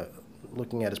 while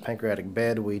looking at his pancreatic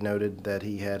bed, we noted that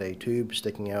he had a tube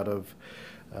sticking out of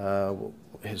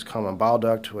his common bile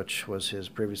duct, which was his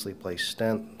previously placed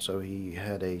stent. So he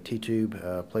had a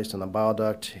T-tube placed in the bile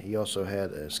duct. He also had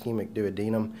ischemic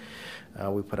duodenum.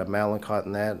 We put a Malincot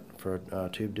in that for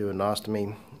tube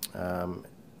duodenostomy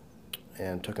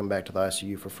and took him back to the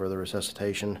ICU for further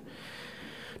resuscitation.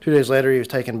 2 days later, he was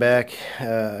taken back.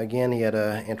 Again, he had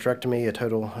an enterectomy, a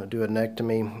total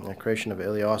duodenectomy, a creation of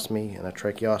ileostomy, and a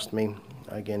tracheostomy.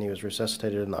 Again, he was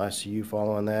resuscitated in the ICU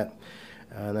following that,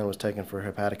 and then was taken for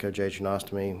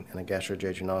hepatico-jejunostomy and a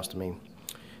gastro-jejunostomy.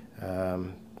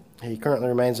 He currently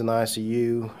remains in the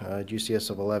ICU, GCS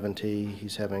of 11T.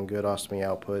 He's having good ostomy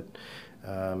output,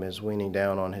 is weaning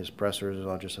down on his pressors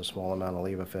on just a small amount of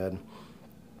Levofed.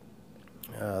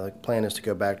 The plan is to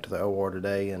go back to the OR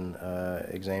today and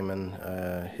examine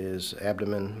his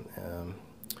abdomen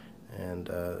and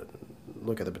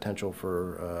look at the potential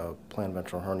for planned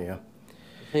ventral hernia.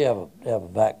 Does he have a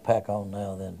backpack on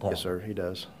now then, Tom? Yes, sir, he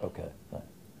does. Okay, thanks.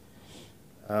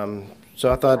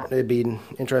 So I thought it'd be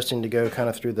interesting to go kind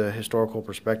of through the historical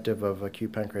perspective of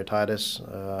acute pancreatitis.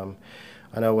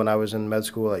 I know when I was in med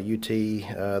school at UT,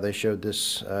 they showed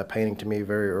this painting to me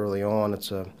very early on.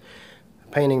 It's a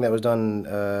painting that was done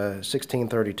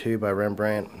 1632 by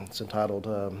Rembrandt. It's entitled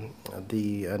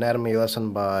The Anatomy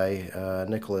Lesson by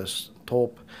Nicholas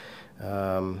Tulp.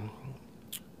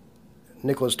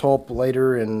 Nicholas Tulp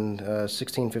later in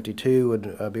 1652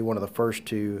 would be one of the first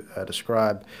to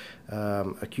describe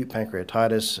acute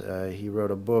pancreatitis. He wrote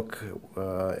a book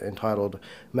entitled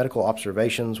Medical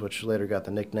Observations, which later got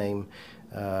the nickname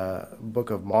Book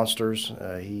of Monsters.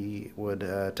 He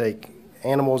would take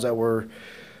animals that were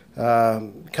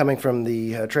coming from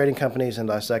the trading companies and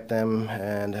dissect them,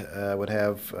 and would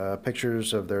have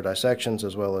pictures of their dissections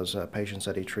as well as patients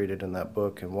that he treated in that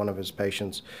book. And one of his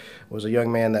patients was a young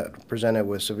man that presented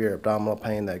with severe abdominal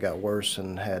pain that got worse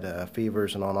and had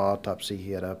fevers, and on autopsy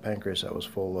he had a pancreas that was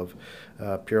full of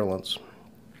purulence.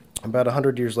 About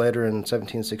 100 years later, in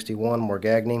 1761,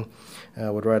 Morgagni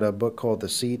would write a book called The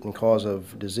Seat and Cause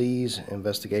of Disease,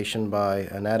 Investigation by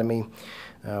Anatomy,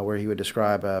 where he would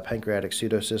describe pancreatic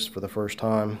pseudocysts for the first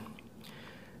time.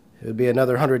 It would be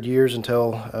another 100 years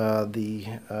until a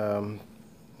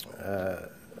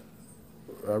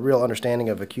real understanding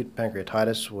of acute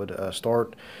pancreatitis would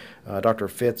start. Dr.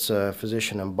 Fitz, a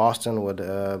physician in Boston, would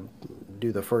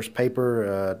do the first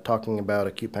paper talking about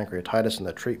acute pancreatitis and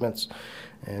the treatments.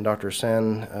 And Dr.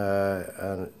 Sen,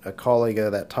 a colleague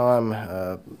at that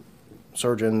time,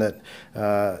 surgeon that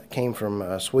came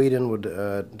from Sweden,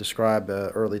 would describe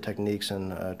early techniques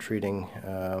in treating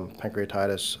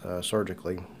pancreatitis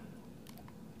surgically.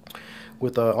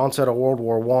 With the onset of World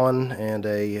War I and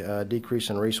a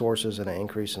decrease in resources and an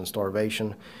increase in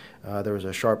starvation, there was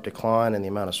a sharp decline in the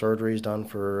amount of surgeries done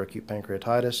for acute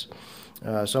pancreatitis,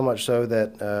 so much so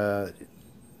that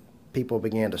people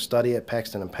began to study it.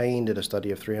 Paxton and Payne did a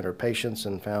study of 300 patients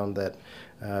and found that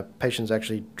patients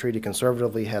actually treated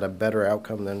conservatively had a better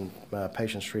outcome than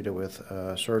patients treated with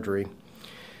surgery.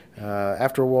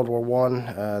 After World War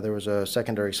I, there was a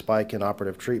secondary spike in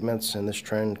operative treatments, and this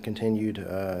trend continued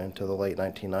into the late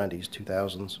 1990s,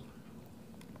 2000s.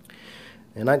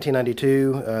 In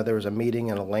 1992, there was a meeting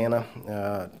in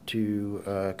Atlanta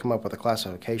to come up with a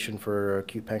classification for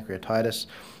acute pancreatitis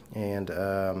and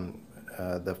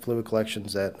the fluid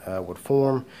collections that would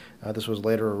form. This was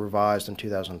later revised in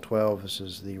 2012. This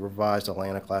is the revised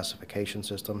Atlanta classification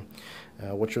system.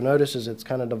 What you'll notice is it's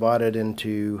kind of divided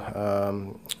into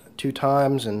two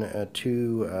times and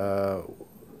two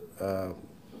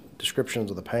descriptions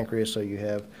of the pancreas. So you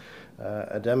have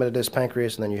edematous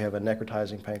pancreas, and then you have a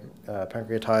necrotizing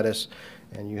pancreatitis,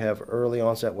 and you have early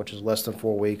onset, which is less than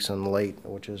 4 weeks, and late,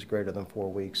 which is greater than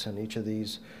 4 weeks. And each of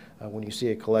these, when you see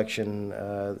a collection,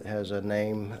 has a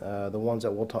name. The ones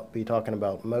that we'll be talking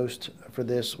about most for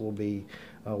this will be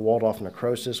walled-off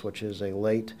necrosis, which is a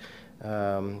late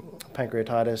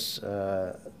pancreatitis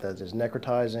that is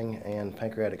necrotizing, and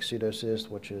pancreatic pseudocyst,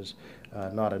 which is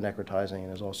not a necrotizing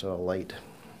and is also a late.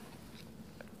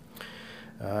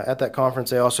 At that conference,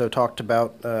 they also talked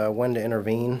about when to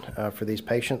intervene for these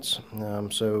patients.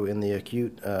 So in the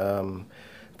acute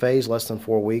phase, less than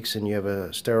 4 weeks, and you have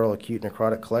a sterile acute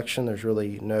necrotic collection, there's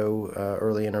really no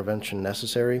early intervention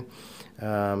necessary.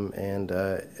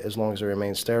 As long as it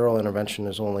remains sterile, intervention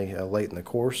is only late in the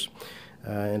course.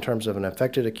 In terms of an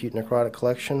affected acute necrotic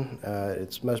collection,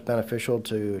 it's most beneficial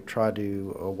to try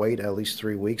to wait at least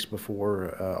 3 weeks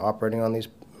before operating on these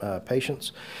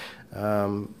patients.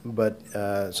 But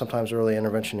sometimes early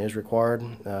intervention is required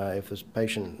if this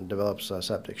patient develops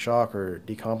septic shock or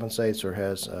decompensates or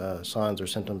has signs or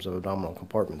symptoms of abdominal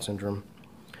compartment syndrome.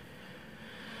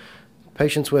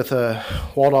 Patients with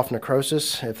walled-off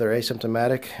necrosis, if they're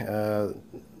asymptomatic,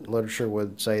 literature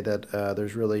would say that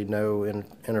there's really no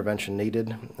intervention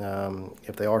needed.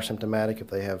 If they are symptomatic, if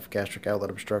they have gastric outlet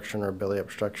obstruction or biliary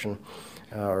obstruction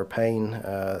or pain,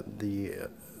 the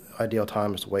ideal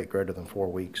time is to wait greater than 4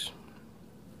 weeks.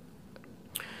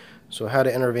 So how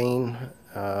to intervene?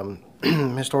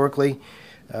 Historically,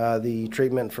 the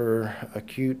treatment for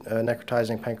acute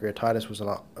necrotizing pancreatitis was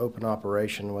an open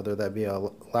operation, whether that be a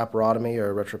laparotomy or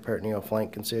a retroperitoneal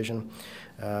flank incision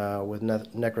with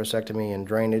necrosectomy and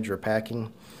drainage or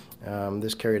packing.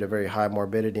 This carried a very high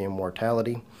morbidity and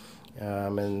mortality,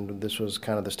 and this was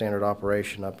kind of the standard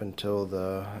operation up until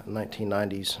the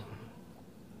 1990s.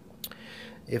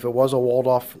 If it was a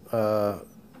walled-off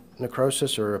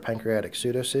necrosis or a pancreatic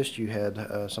pseudocyst, you had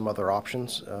some other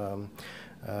options.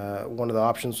 One of the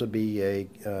options would be a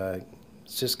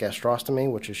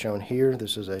cystgastrostomy, which is shown here.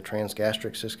 This is a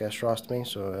transgastric cystgastrostomy.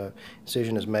 So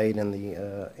incision is made in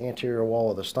the anterior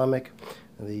wall of the stomach.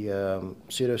 The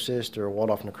pseudocyst or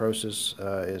walled-off necrosis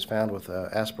is found with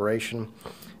aspiration.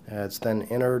 It's then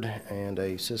entered, and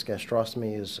a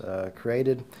cystgastrostomy is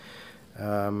created,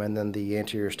 and then the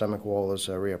anterior stomach wall is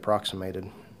reapproximated.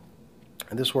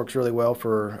 And this works really well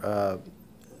for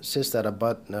cysts that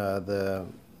abut the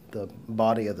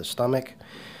body of the stomach.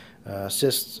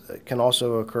 Cysts can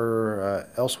also occur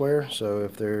elsewhere, so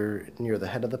if they're near the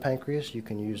head of the pancreas, you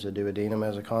can use the duodenum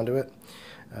as a conduit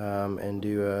and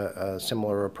do a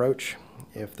similar approach.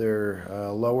 If they're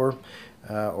lower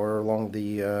or along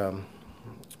the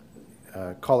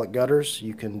colic gutters,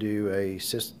 you can do a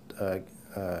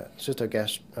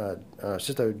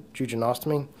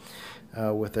cystogegenostomy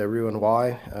with a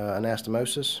Roux-en-Y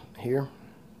anastomosis here.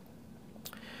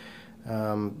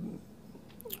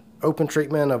 Open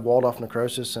treatment of walled-off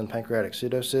necrosis and pancreatic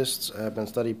pseudocysts have been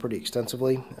studied pretty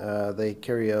extensively. They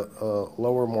carry a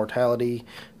lower mortality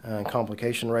and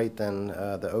complication rate than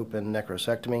the open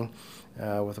necrosectomy,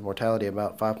 with a mortality of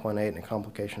about 5.8 and a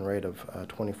complication rate of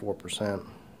 24%.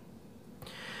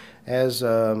 As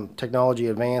technology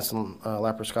advanced and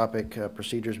laparoscopic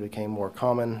procedures became more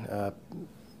common,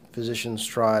 physicians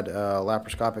tried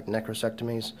laparoscopic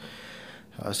necrosectomies.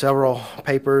 Several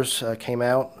papers came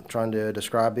out trying to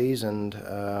describe these, and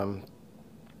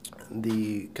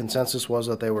the consensus was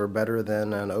that they were better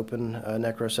than an open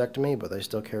necrosectomy, but they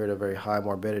still carried a very high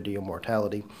morbidity and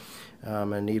mortality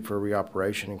and need for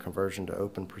reoperation and conversion to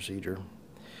open procedure.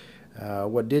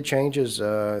 What did change is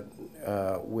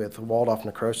with walled-off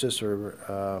necrosis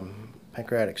or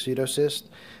pancreatic pseudocyst,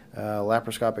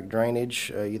 laparoscopic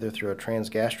drainage, either through a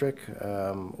transgastric,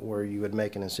 where you would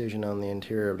make an incision on the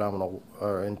interior abdominal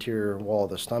or interior wall of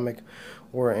the stomach,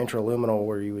 or intraluminal,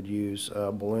 where you would use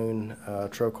balloon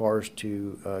trocars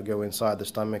to go inside the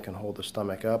stomach and hold the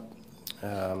stomach up.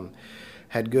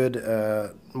 Had good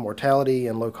mortality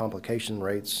and low complication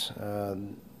rates.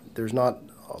 There's not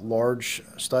large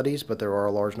studies, but there are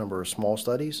a large number of small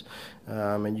studies,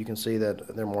 and you can see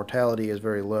that their mortality is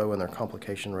very low and their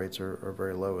complication rates are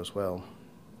very low as well.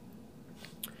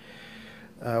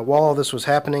 While all this was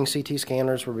happening, CT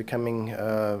scanners were becoming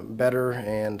better,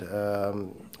 and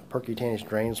percutaneous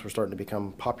drains were starting to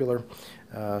become popular.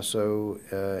 So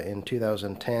in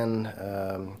 2010,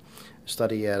 a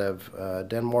study out of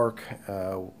Denmark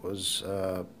was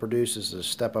produced as a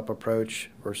step-up approach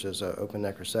versus open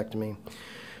necrosectomy.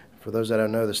 For those that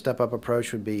don't know, the step-up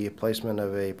approach would be placement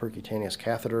of a percutaneous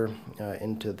catheter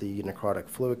into the necrotic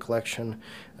fluid collection,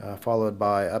 followed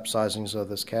by upsizings of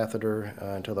this catheter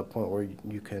until the point where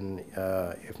you can,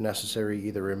 if necessary,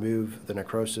 either remove the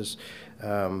necrosis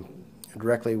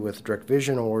directly with direct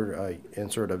vision or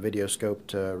insert a video scope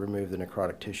to remove the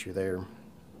necrotic tissue there.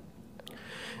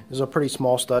 This is a pretty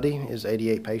small study, is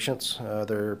 88 patients.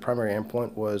 Their primary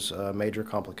endpoint was major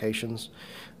complications.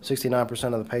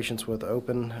 69% of the patients with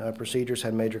open procedures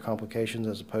had major complications,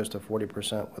 as opposed to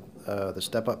 40% with the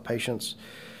step-up patients.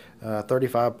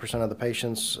 35% of the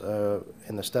patients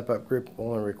in the step-up group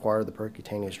only required the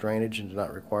percutaneous drainage and did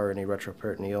not require any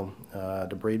retroperitoneal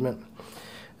debridement.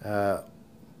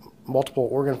 Multiple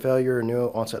organ failure and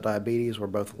new onset diabetes were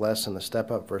both less in the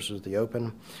step-up versus the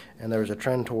open, and there was a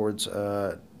trend towards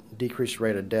decreased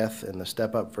rate of death in the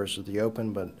step-up versus the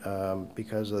open, but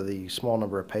because of the small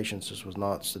number of patients, this was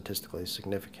not statistically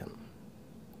significant.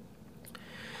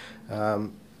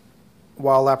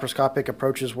 While laparoscopic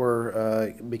approaches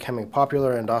were becoming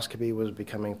popular, endoscopy was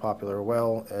becoming popular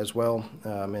as well.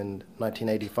 In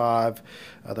 1985,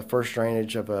 the first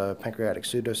drainage of a pancreatic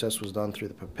pseudocyst was done through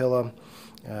the papilla.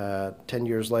 10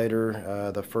 years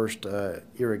later, the first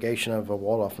irrigation of a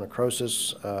walled-off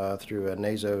necrosis through a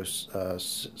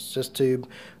nasocyst tube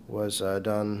was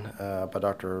done by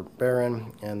Dr.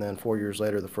 Barron, and then 4 years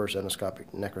later, the first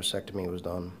endoscopic necrosectomy was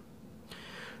done.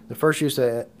 The first use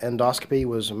of endoscopy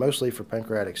was mostly for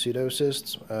pancreatic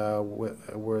pseudocysts,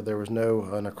 where there was no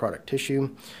necrotic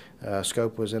tissue.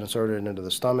 Scope was inserted into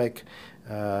the stomach.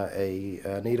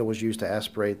 A needle was used to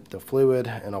aspirate the fluid,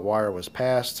 and a wire was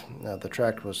passed. The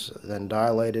tract was then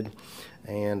dilated,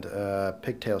 and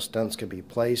pigtail stents could be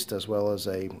placed, as well as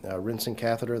a rinsing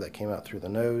catheter that came out through the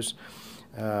nose.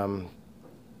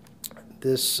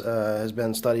 This has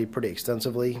been studied pretty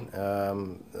extensively. There are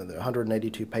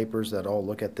 182 papers that all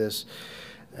look at this,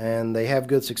 and they have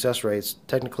good success rates.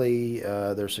 Technically,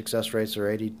 their success rates are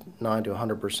 89 to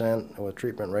 100%, with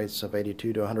treatment rates of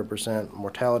 82 to 100%.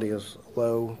 Mortality is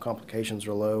low, complications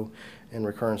are low, and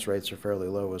recurrence rates are fairly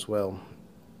low as well.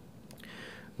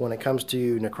 When it comes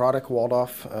to necrotic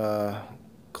walled-off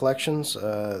collections,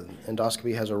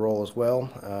 endoscopy has a role as well.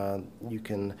 You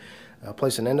can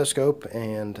place an endoscope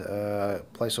and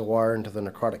place a wire into the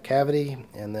necrotic cavity,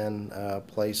 and then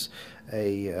place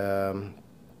a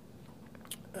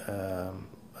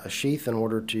sheath in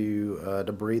order to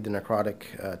debride the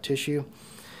necrotic tissue.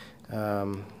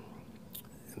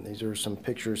 These are some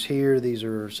pictures here. These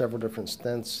are several different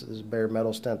stents. This is a bare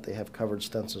metal stent. They have covered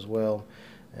stents as well.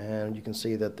 And you can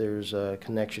see that there's a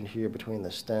connection here between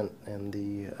the stent and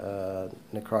the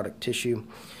necrotic tissue.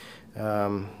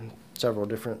 Several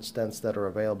different stents that are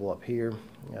available up here.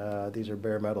 These are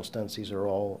bare metal stents. These are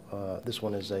all, this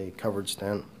one is a covered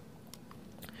stent.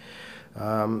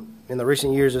 In the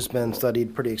recent years, it's been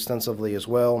studied pretty extensively as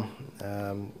well.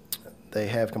 They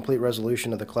have complete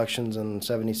resolution of the collections in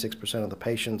 76% of the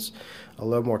patients, a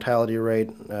low mortality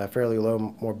rate, fairly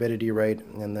low morbidity rate,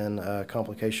 and then a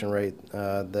complication rate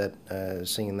that is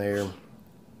seen there.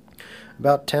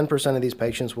 About 10% of these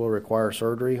patients will require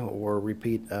surgery or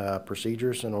repeat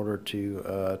procedures in order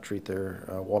to treat their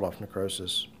walled-off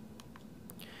necrosis.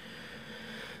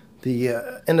 The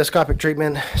endoscopic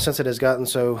treatment, since it has gotten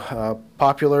so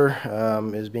popular,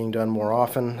 is being done more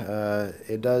often.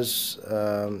 It does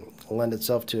lend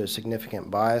itself to a significant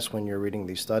bias when you're reading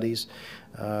these studies.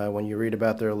 When you read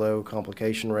about their low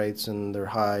complication rates and their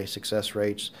high success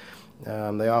rates,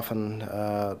 they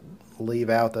often leave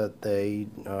out that they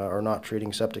are not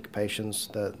treating septic patients,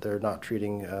 that they're not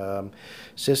treating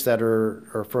cysts that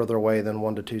are further away than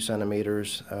 1 to 2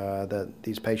 centimeters, that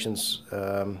these patients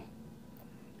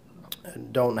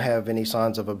don't have any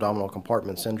signs of abdominal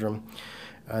compartment syndrome.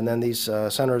 And then these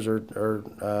centers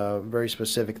are very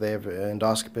specific. They have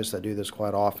endoscopists that do this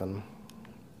quite often.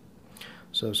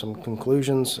 So some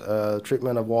conclusions: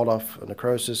 treatment of walled-off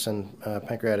necrosis and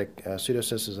pancreatic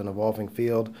pseudocysts is an evolving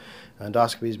field.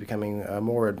 Endoscopy is becoming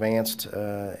more advanced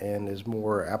and is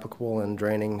more applicable in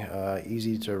draining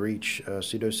easy-to-reach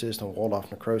pseudocyst and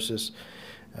walled-off necrosis.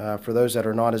 For those that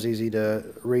are not as easy to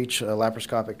reach,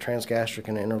 laparoscopic transgastric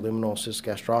and interluminal cyst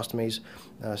gastrostomies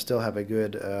still have a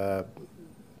good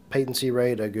patency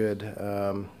rate, a good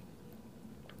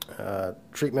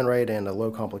treatment rate, and a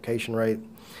low complication rate.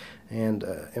 And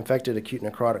infected acute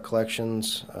necrotic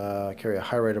collections carry a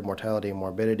high rate of mortality and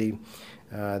morbidity.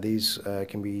 These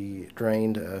can be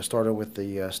drained, started with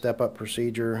the step-up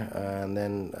procedure, and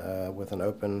then with an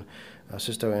open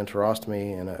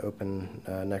cystoenterostomy and an open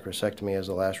necrosectomy as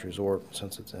a last resort,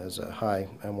 since it has a high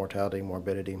mortality and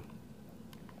morbidity.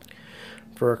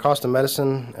 For cost of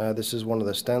medicine, this is one of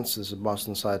the stents. This is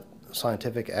Boston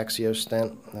Scientific Axios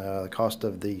stent. The cost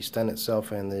of the stent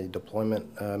itself and the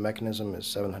deployment mechanism is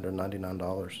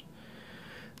 $799.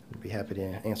 I'd be happy to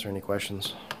answer any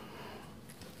questions.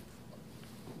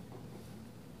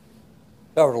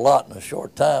 Covered a lot in a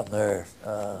short time there.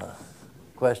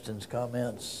 Questions,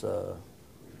 comments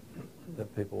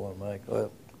that people want to make?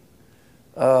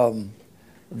 Well,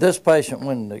 this patient,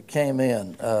 when it came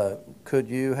in, could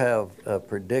you have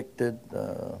predicted,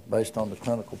 based on the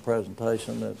clinical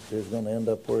presentation, that he's going to end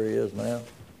up where he is now?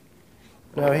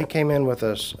 No, he came in with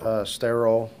a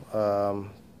sterile,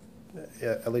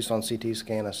 at least on CT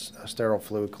scan, a sterile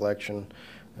fluid collection.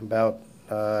 About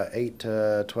 8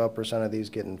 to 12% of these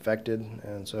get infected,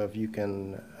 and so if you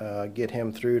can get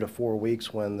him through to 4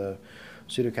 weeks when the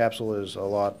pseudocapsule is a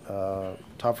lot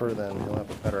tougher, then he'll have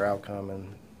a better outcome.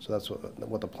 And So that's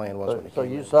what the plan was when he So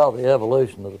came you in. saw the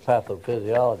evolution of the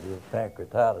pathophysiology of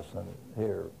pancreatitis in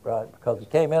here, right? Because he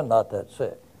came in not that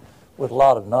sick, with a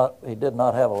lot of he did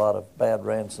not have a lot of bad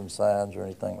Ransom signs or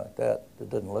anything like that.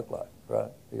 It didn't look like, right?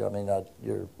 I mean,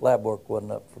 your lab work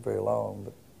wasn't up for very long,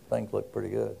 but things looked pretty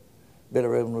good.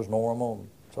 Bilirubin was normal and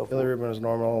so forth. Bilirubin was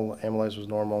normal, amylase was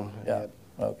normal. Yeah.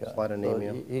 Okay. Slight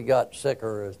anemia. So he got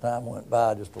sicker as time went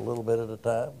by, just a little bit at a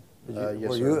time.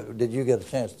 Yes, sir. Did you get a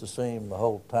chance to see him the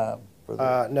whole time?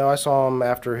 No, I saw him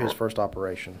after his first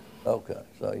operation. Okay,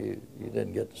 so you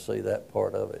didn't get to see that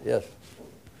part of it. Yes.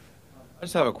 I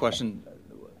just have a question.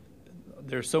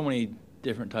 There's so many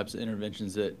different types of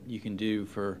interventions that you can do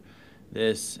for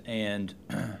this, and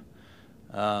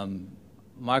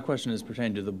my question is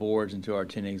pertaining to the boards and to our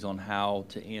attendings on how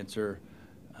to answer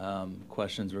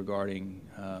questions regarding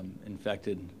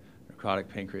infected necrotic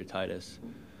pancreatitis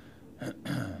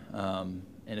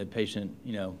in a patient,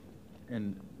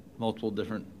 in multiple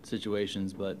different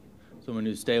situations, but someone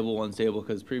who's stable, unstable,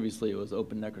 because previously it was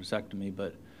open necrosectomy,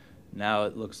 but now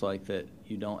it looks like that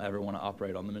you don't ever want to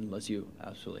operate on them unless you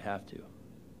absolutely have to.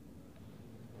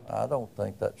 I don't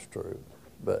think that's true,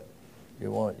 but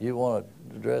you want to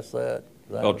address that?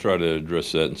 I'll try to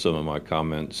address that in some of my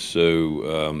comments.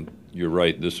 So you're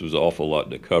right, this was an awful lot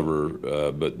to cover,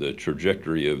 but the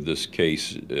trajectory of this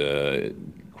case,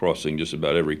 crossing just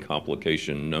about every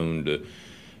complication known to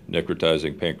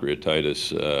necrotizing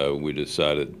pancreatitis, we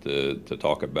decided to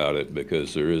talk about it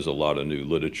because there is a lot of new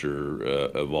literature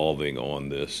evolving on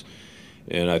this.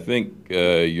 And I think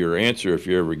your answer, if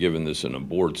you're ever given this in a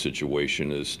board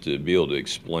situation, is to be able to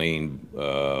explain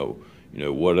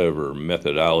whatever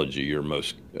methodology you're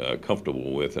most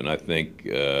comfortable with. And I think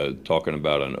talking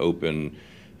about an open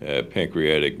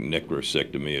pancreatic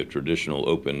necrosectomy, a traditional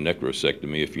open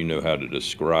necrosectomy, if you know how to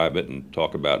describe it and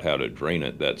talk about how to drain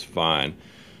it, that's fine.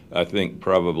 I think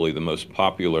probably the most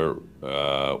popular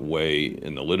way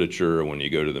in the literature when you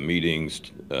go to the meetings,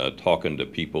 talking to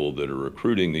people that are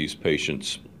recruiting these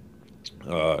patients,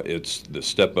 it's the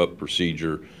step-up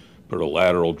procedure, put a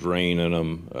lateral drain in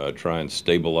them, try and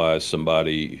stabilize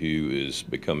somebody who is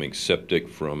becoming septic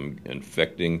from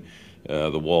infecting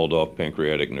the walled-off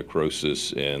pancreatic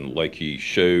necrosis. And like he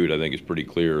showed, I think it's pretty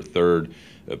clear, third,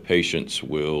 patients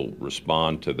will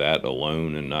respond to that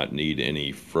alone and not need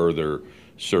any further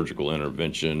surgical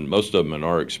intervention. Most of them, in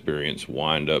our experience,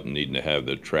 wind up needing to have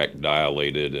the tract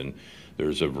dilated, and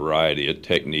there's a variety of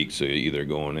techniques, either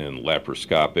going in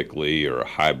laparoscopically or a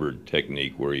hybrid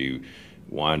technique where you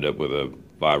wind up with a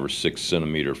 5 or 6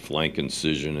 centimeter flank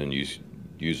incision and you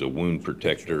use a wound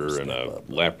protector and a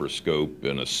laparoscope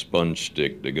and a sponge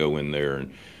stick to go in there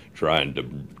and try and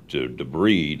to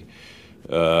debride.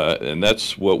 And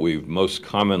that's what we've most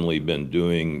commonly been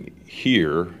doing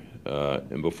here.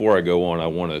 And before I go on, I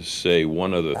want to say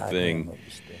one other thing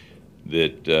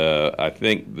that I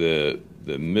think the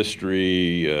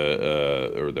mystery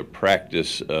or the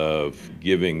practice of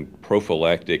giving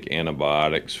prophylactic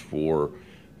antibiotics for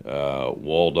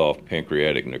walled-off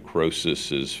pancreatic necrosis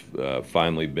has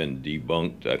finally been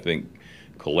debunked. I think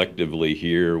collectively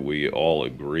here we all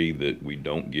agree that we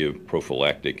don't give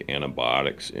prophylactic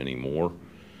antibiotics anymore.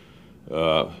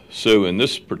 So in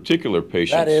this particular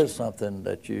patient, that is something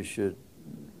that you should,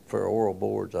 for oral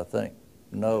boards, I think,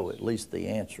 know at least the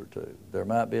answer to. There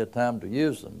might be a time to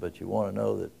use them, but you want to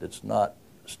know that it's not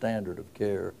standard of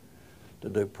care to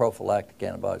do prophylactic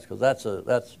antibiotics, because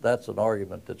that's an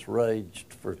argument that's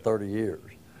raged for 30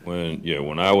 years.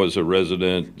 When I was a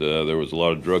resident, there was a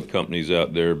lot of drug companies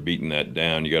out there beating that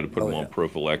down. You got to put them on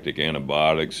prophylactic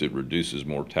antibiotics. It reduces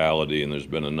mortality, and there's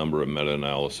been a number of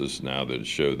meta-analysis now that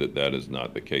show that that is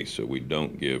not the case. So we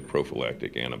don't give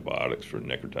prophylactic antibiotics for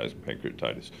necrotizing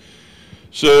pancreatitis.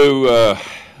 So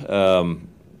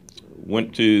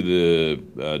went to the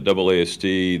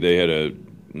AAST. They had a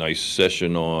nice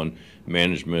session on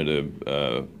management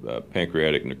of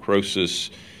pancreatic necrosis.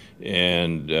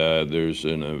 And there's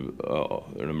an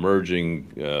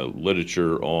emerging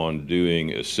literature on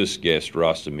doing a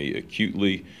cysgastrostomy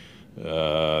acutely.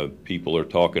 People are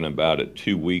talking about it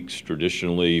 2 weeks.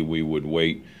 Traditionally, we would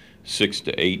wait 6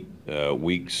 to 8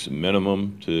 weeks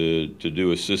minimum to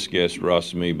do a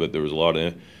cysgastrostomy, but there was a lot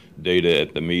of data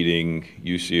at the meeting.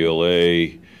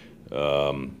 UCLA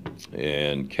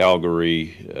and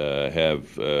Calgary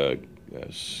have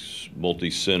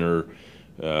multi-center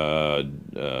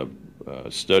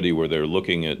study where they're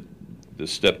looking at the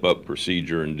step-up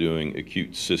procedure and doing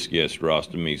acute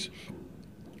cysgastrostomies.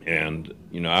 And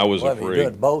I was afraid. Have you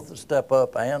done both the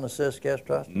step-up and the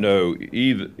cysgastrostomy? No,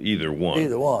 either one.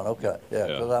 Either one, okay, yeah.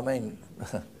 Because I mean,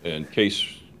 in case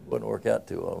wouldn't work out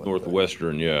too well.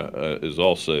 Northwestern, is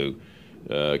also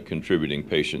contributing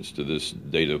patients to this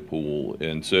data pool.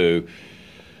 And so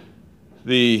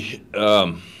they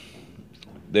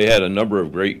had a number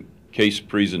of great case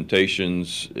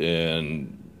presentations,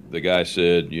 and the guy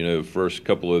said, you know, first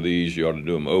couple of these you ought to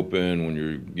do them open. When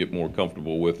you get more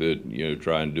comfortable with it, you know,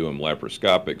 try and do them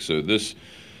laparoscopic. So this,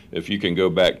 if you can go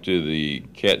back to the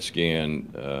CAT scan,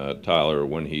 Tyler,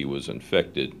 when he was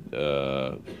infected,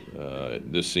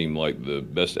 this seemed like the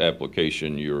best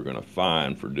application you were going to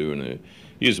find for doing it.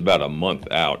 He was about a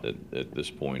month out at this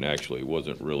point, actually. It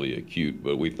wasn't really acute,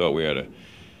 but we thought we had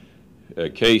a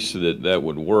case that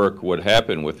would work. What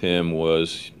happened with him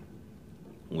was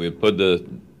we had put the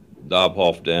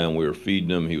Dobhoff down, we were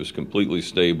feeding him, he was completely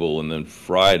stable, and then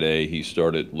Friday he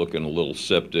started looking a little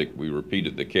septic. We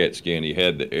repeated the CAT scan, he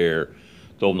had the air,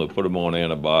 told him to put him on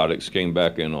antibiotics, came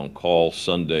back in on call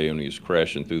Sunday, and he was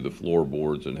crashing through the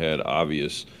floorboards and had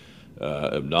obvious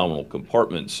abdominal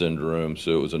compartment syndrome,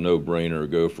 so it was a no-brainer,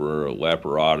 go for a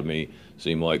laparotomy.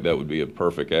 Seemed like that would be a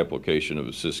perfect application of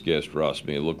a cyst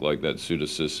gastrostomy. It looked like that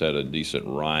pseudocyst had a decent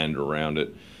rind around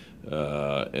it.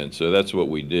 And so that's what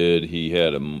we did. He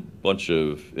had a bunch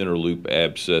of interloop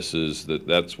abscesses.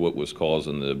 That's what was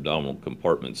causing the abdominal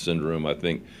compartment syndrome. I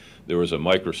think there was a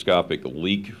microscopic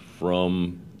leak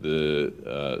from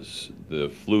the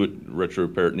fluid,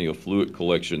 retroperitoneal fluid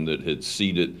collection that had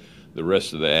seeded the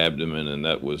rest of the abdomen, and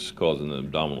that was causing the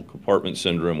abdominal compartment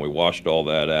syndrome. We washed all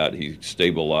that out. He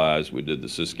stabilized. We did the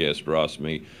cyst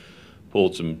gastrostomy,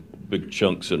 pulled some big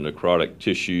chunks of necrotic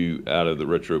tissue out of the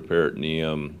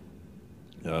retroperitoneum.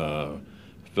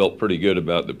 Felt pretty good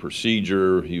about the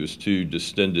procedure. He was too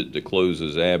distended to close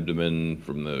his abdomen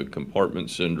from the compartment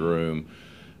syndrome.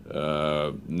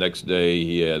 Next day,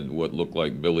 he had what looked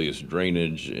like bilious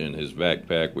drainage in his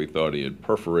backpack. We thought he had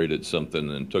perforated something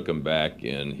and took him back,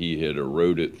 and he had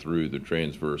eroded through the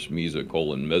transverse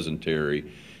mesocolon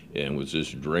mesentery and was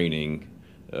just draining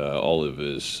all of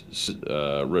his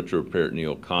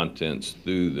retroperitoneal contents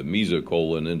through the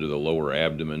mesocolon into the lower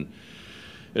abdomen.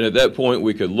 And at that point,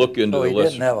 we could look into the lesser... So he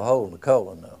didn't have a hole in the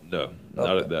colon, though? No,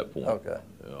 not at that point. Okay.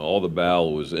 All the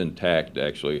bowel was intact,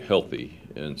 actually healthy.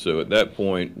 And so at that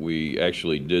point, we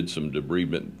actually did some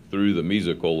debridement through the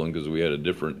mesocolon because we had a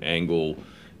different angle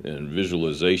and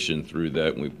visualization through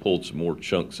that, and we pulled some more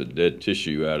chunks of dead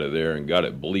tissue out of there and got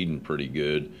it bleeding pretty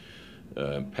good.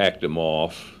 Packed him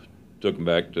off, took him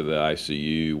back to the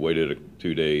ICU, waited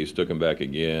 2 days, took him back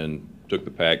again, took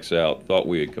the packs out, thought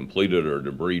we had completed our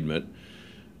debridement,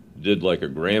 did like a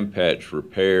gram patch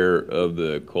repair of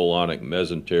the colonic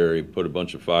mesentery, put a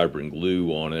bunch of fibrin glue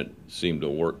on it, seemed to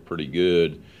work pretty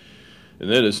good. And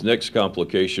then his next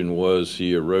complication was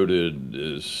he eroded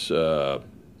his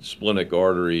splenic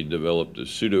artery, developed a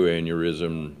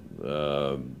pseudoaneurysm.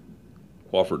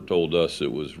 Crawford told us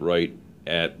it was right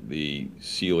at the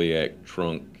celiac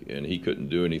trunk, and he couldn't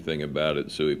do anything about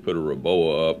it, so he put a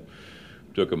Reboa up,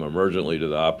 took him emergently to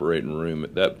the operating room.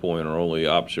 At that point, our only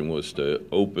option was to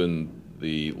open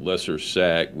the lesser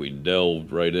sac. We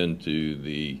delved right into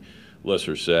the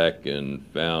lesser sac and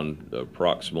found a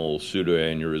proximal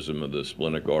pseudoaneurysm of the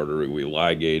splenic artery. We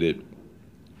ligated,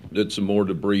 did some more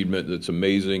debridement. It's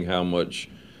amazing how much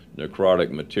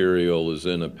necrotic material is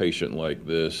in a patient like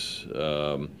this.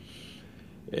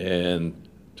 And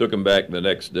took him back the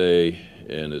next day,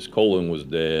 and his colon was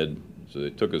dead. So they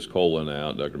took his colon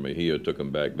out. Dr. Mejia took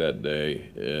him back that day.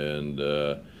 And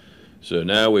so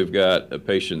now we've got a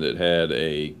patient that had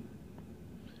a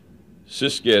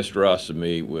cyst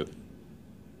gastrostomy with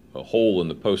a hole in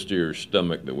the posterior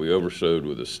stomach that we oversewed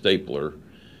with a stapler,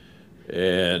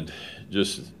 and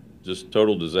just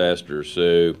total disaster.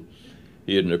 So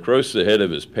he had necrosis the head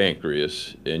of his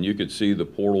pancreas, and you could see the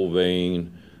portal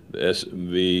vein, the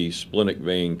SMV, splenic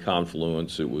vein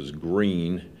confluence. It was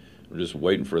green. We're just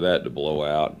waiting for that to blow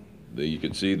out. You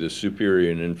could see the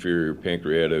superior and inferior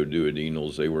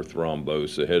pancreatoduodenals. They were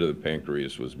thrombosed. The head of the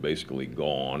pancreas was basically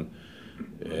gone.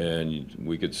 And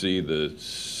we could see the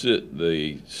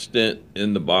stent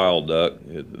in the bile duct.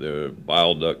 The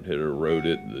bile duct had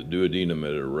eroded. The duodenum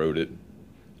had eroded.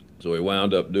 So we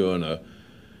wound up doing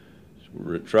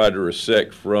tried to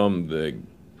resect from the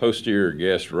posterior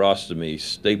gastrostomy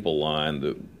staple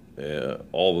line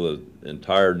all the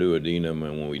entire duodenum.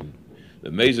 And the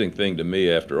amazing thing to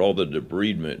me, after all the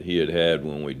debridement he had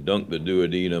when we dunked the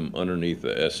duodenum underneath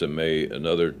the SMA,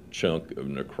 another chunk of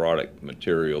necrotic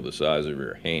material the size of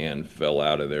your hand fell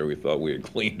out of there. We thought we had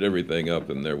cleaned everything up,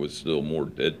 and there was still more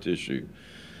dead tissue.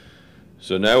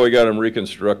 So now we got him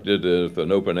reconstructed with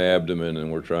an open abdomen,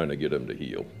 and we're trying to get him to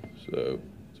heal. So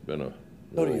it's been a...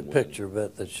 Go to your picture of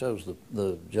it that shows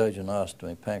the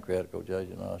jejunostomy, pancreatical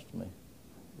jejunostomy,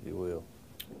 if you will.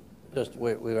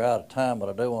 we're out of time, but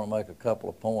I do want to make a couple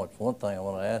of points. One thing I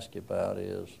want to ask you about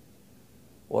is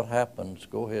what happens.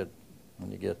 Go ahead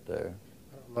when you get there.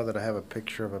 I don't know that I have a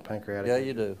picture of a pancreatic. Yeah,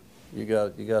 you do. You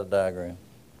got a diagram,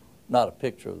 not a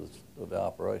picture of the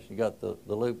operation. You got the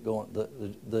loop going,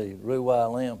 the Roux-Y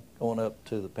limb going up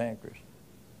to the pancreas.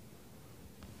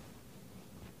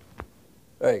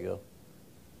 There you go.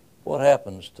 What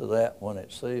happens to that when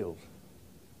it seals?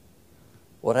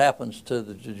 What happens to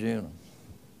the jejunum?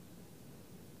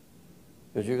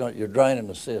 Because you're draining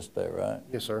the cyst there, right?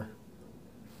 Yes, sir.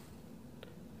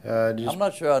 I'm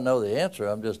not sure I know the answer.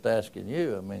 I'm just asking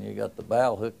you. I mean, you got the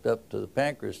bowel hooked up to the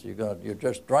pancreas. You're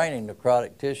just draining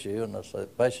necrotic tissue, and the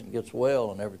patient gets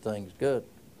well and everything's good.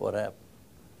 What happens?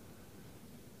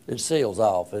 It seals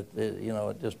off. It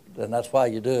and that's why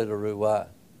you do it a Roux-Y.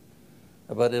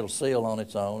 But it'll seal on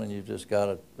its own, and you've just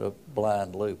got a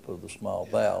blind loop of the small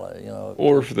bowel.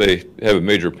 Or if they have a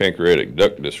major pancreatic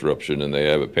duct disruption and they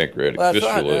have a pancreatic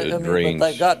fistula, right. it drains. But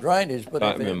they've got drainage.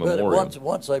 But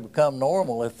once they become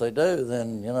normal, if they do,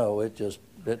 then it just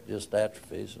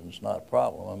atrophies, and it's not a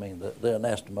problem. I mean, the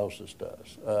anastomosis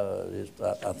does.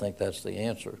 I think that's the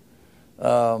answer.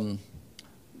 The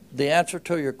answer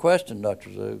to your question,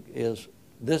 Dr. Zug, is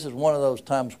this is one of those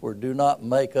times where do not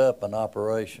make up an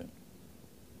operation.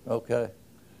 Okay?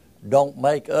 Don't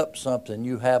make up something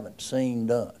you haven't seen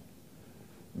done.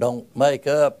 Don't make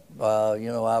up,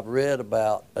 I've read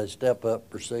about a step-up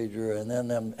procedure and then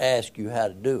them ask you how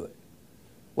to do it.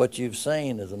 What you've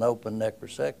seen is an open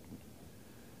necrosectomy.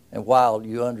 And while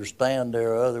you understand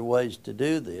there are other ways to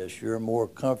do this, you're more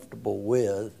comfortable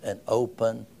with an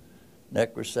open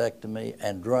necrosectomy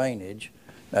and drainage.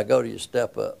 Now go to your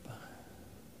step-up.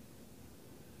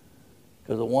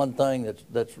 Because the one thing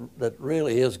that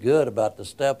really is good about the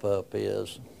step-up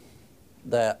is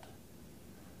that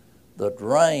the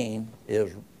drain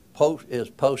is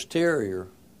posterior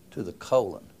to the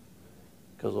colon.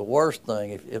 Because the worst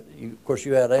thing, of course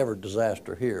you had every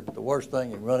disaster here, but the worst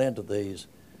thing you run into these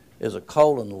is a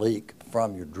colon leak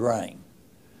from your drain.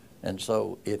 And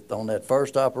so if on that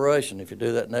first operation, if you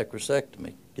do that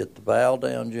necrosectomy, get the bowel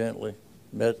down gently,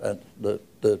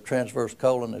 the transverse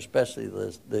colon, especially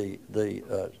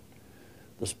the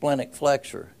splenic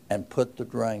flexure, and put the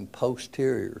drain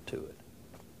posterior to it.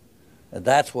 And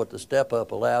that's what the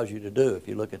step-up allows you to do. If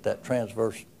you look at that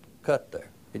transverse cut there,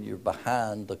 and you're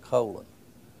behind the colon.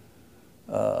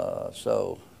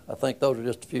 So I think those are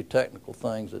just a few technical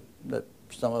things that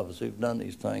some of us who've done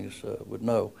these things would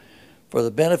know. For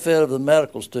the benefit of the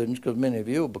medical students, because many of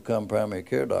you will become primary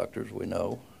care doctors, we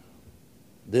know,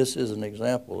 this is an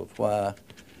example of why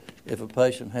if a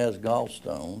patient has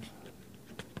gallstones,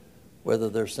 whether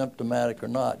they're symptomatic or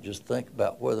not, just think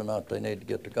about whether or not they need to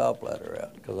get the gallbladder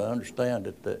out. Because I understand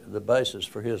that the basis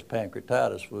for his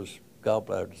pancreatitis was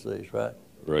gallbladder disease, right?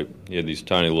 Right. He had these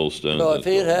tiny little stones. So if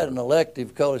he had an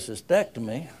elective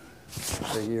cholecystectomy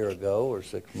a year ago or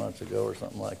 6 months ago or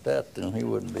something like that, then he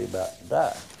wouldn't be about to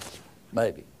die,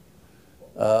 maybe.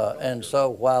 And so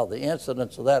while the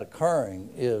incidence of that occurring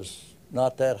is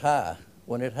not that high,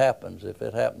 when it happens, if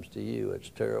it happens to you, it's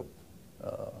terrible.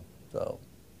 So.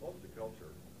 What was the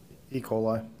culture? E.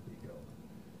 coli.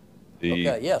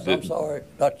 Okay, yes, I'm sorry.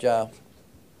 Dr. Giles.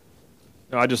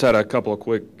 No, I just had a couple of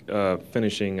quick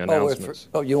finishing announcements.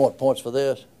 You want points for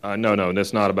this? No,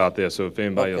 that's not about this. So if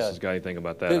anybody else has got anything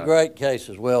about that. Two great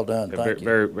cases. Well done. Thank you.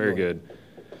 Very, very good.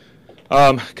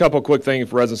 A couple of quick things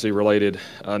residency related.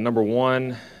 Number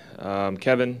one,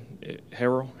 Kevin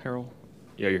Harrell.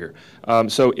 Yeah, you're here.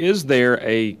 So is there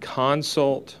a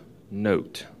consult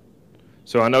note?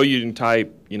 So I know you can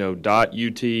type,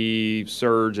 .ut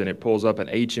surge and it pulls up an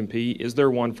H&P. Is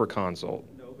there one for consult?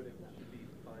 No, but it would be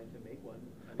fine to make one.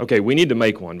 Okay, we need to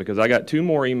make one because I got 2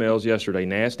 more emails yesterday,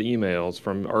 nasty emails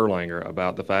from Erlanger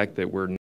about the fact that we're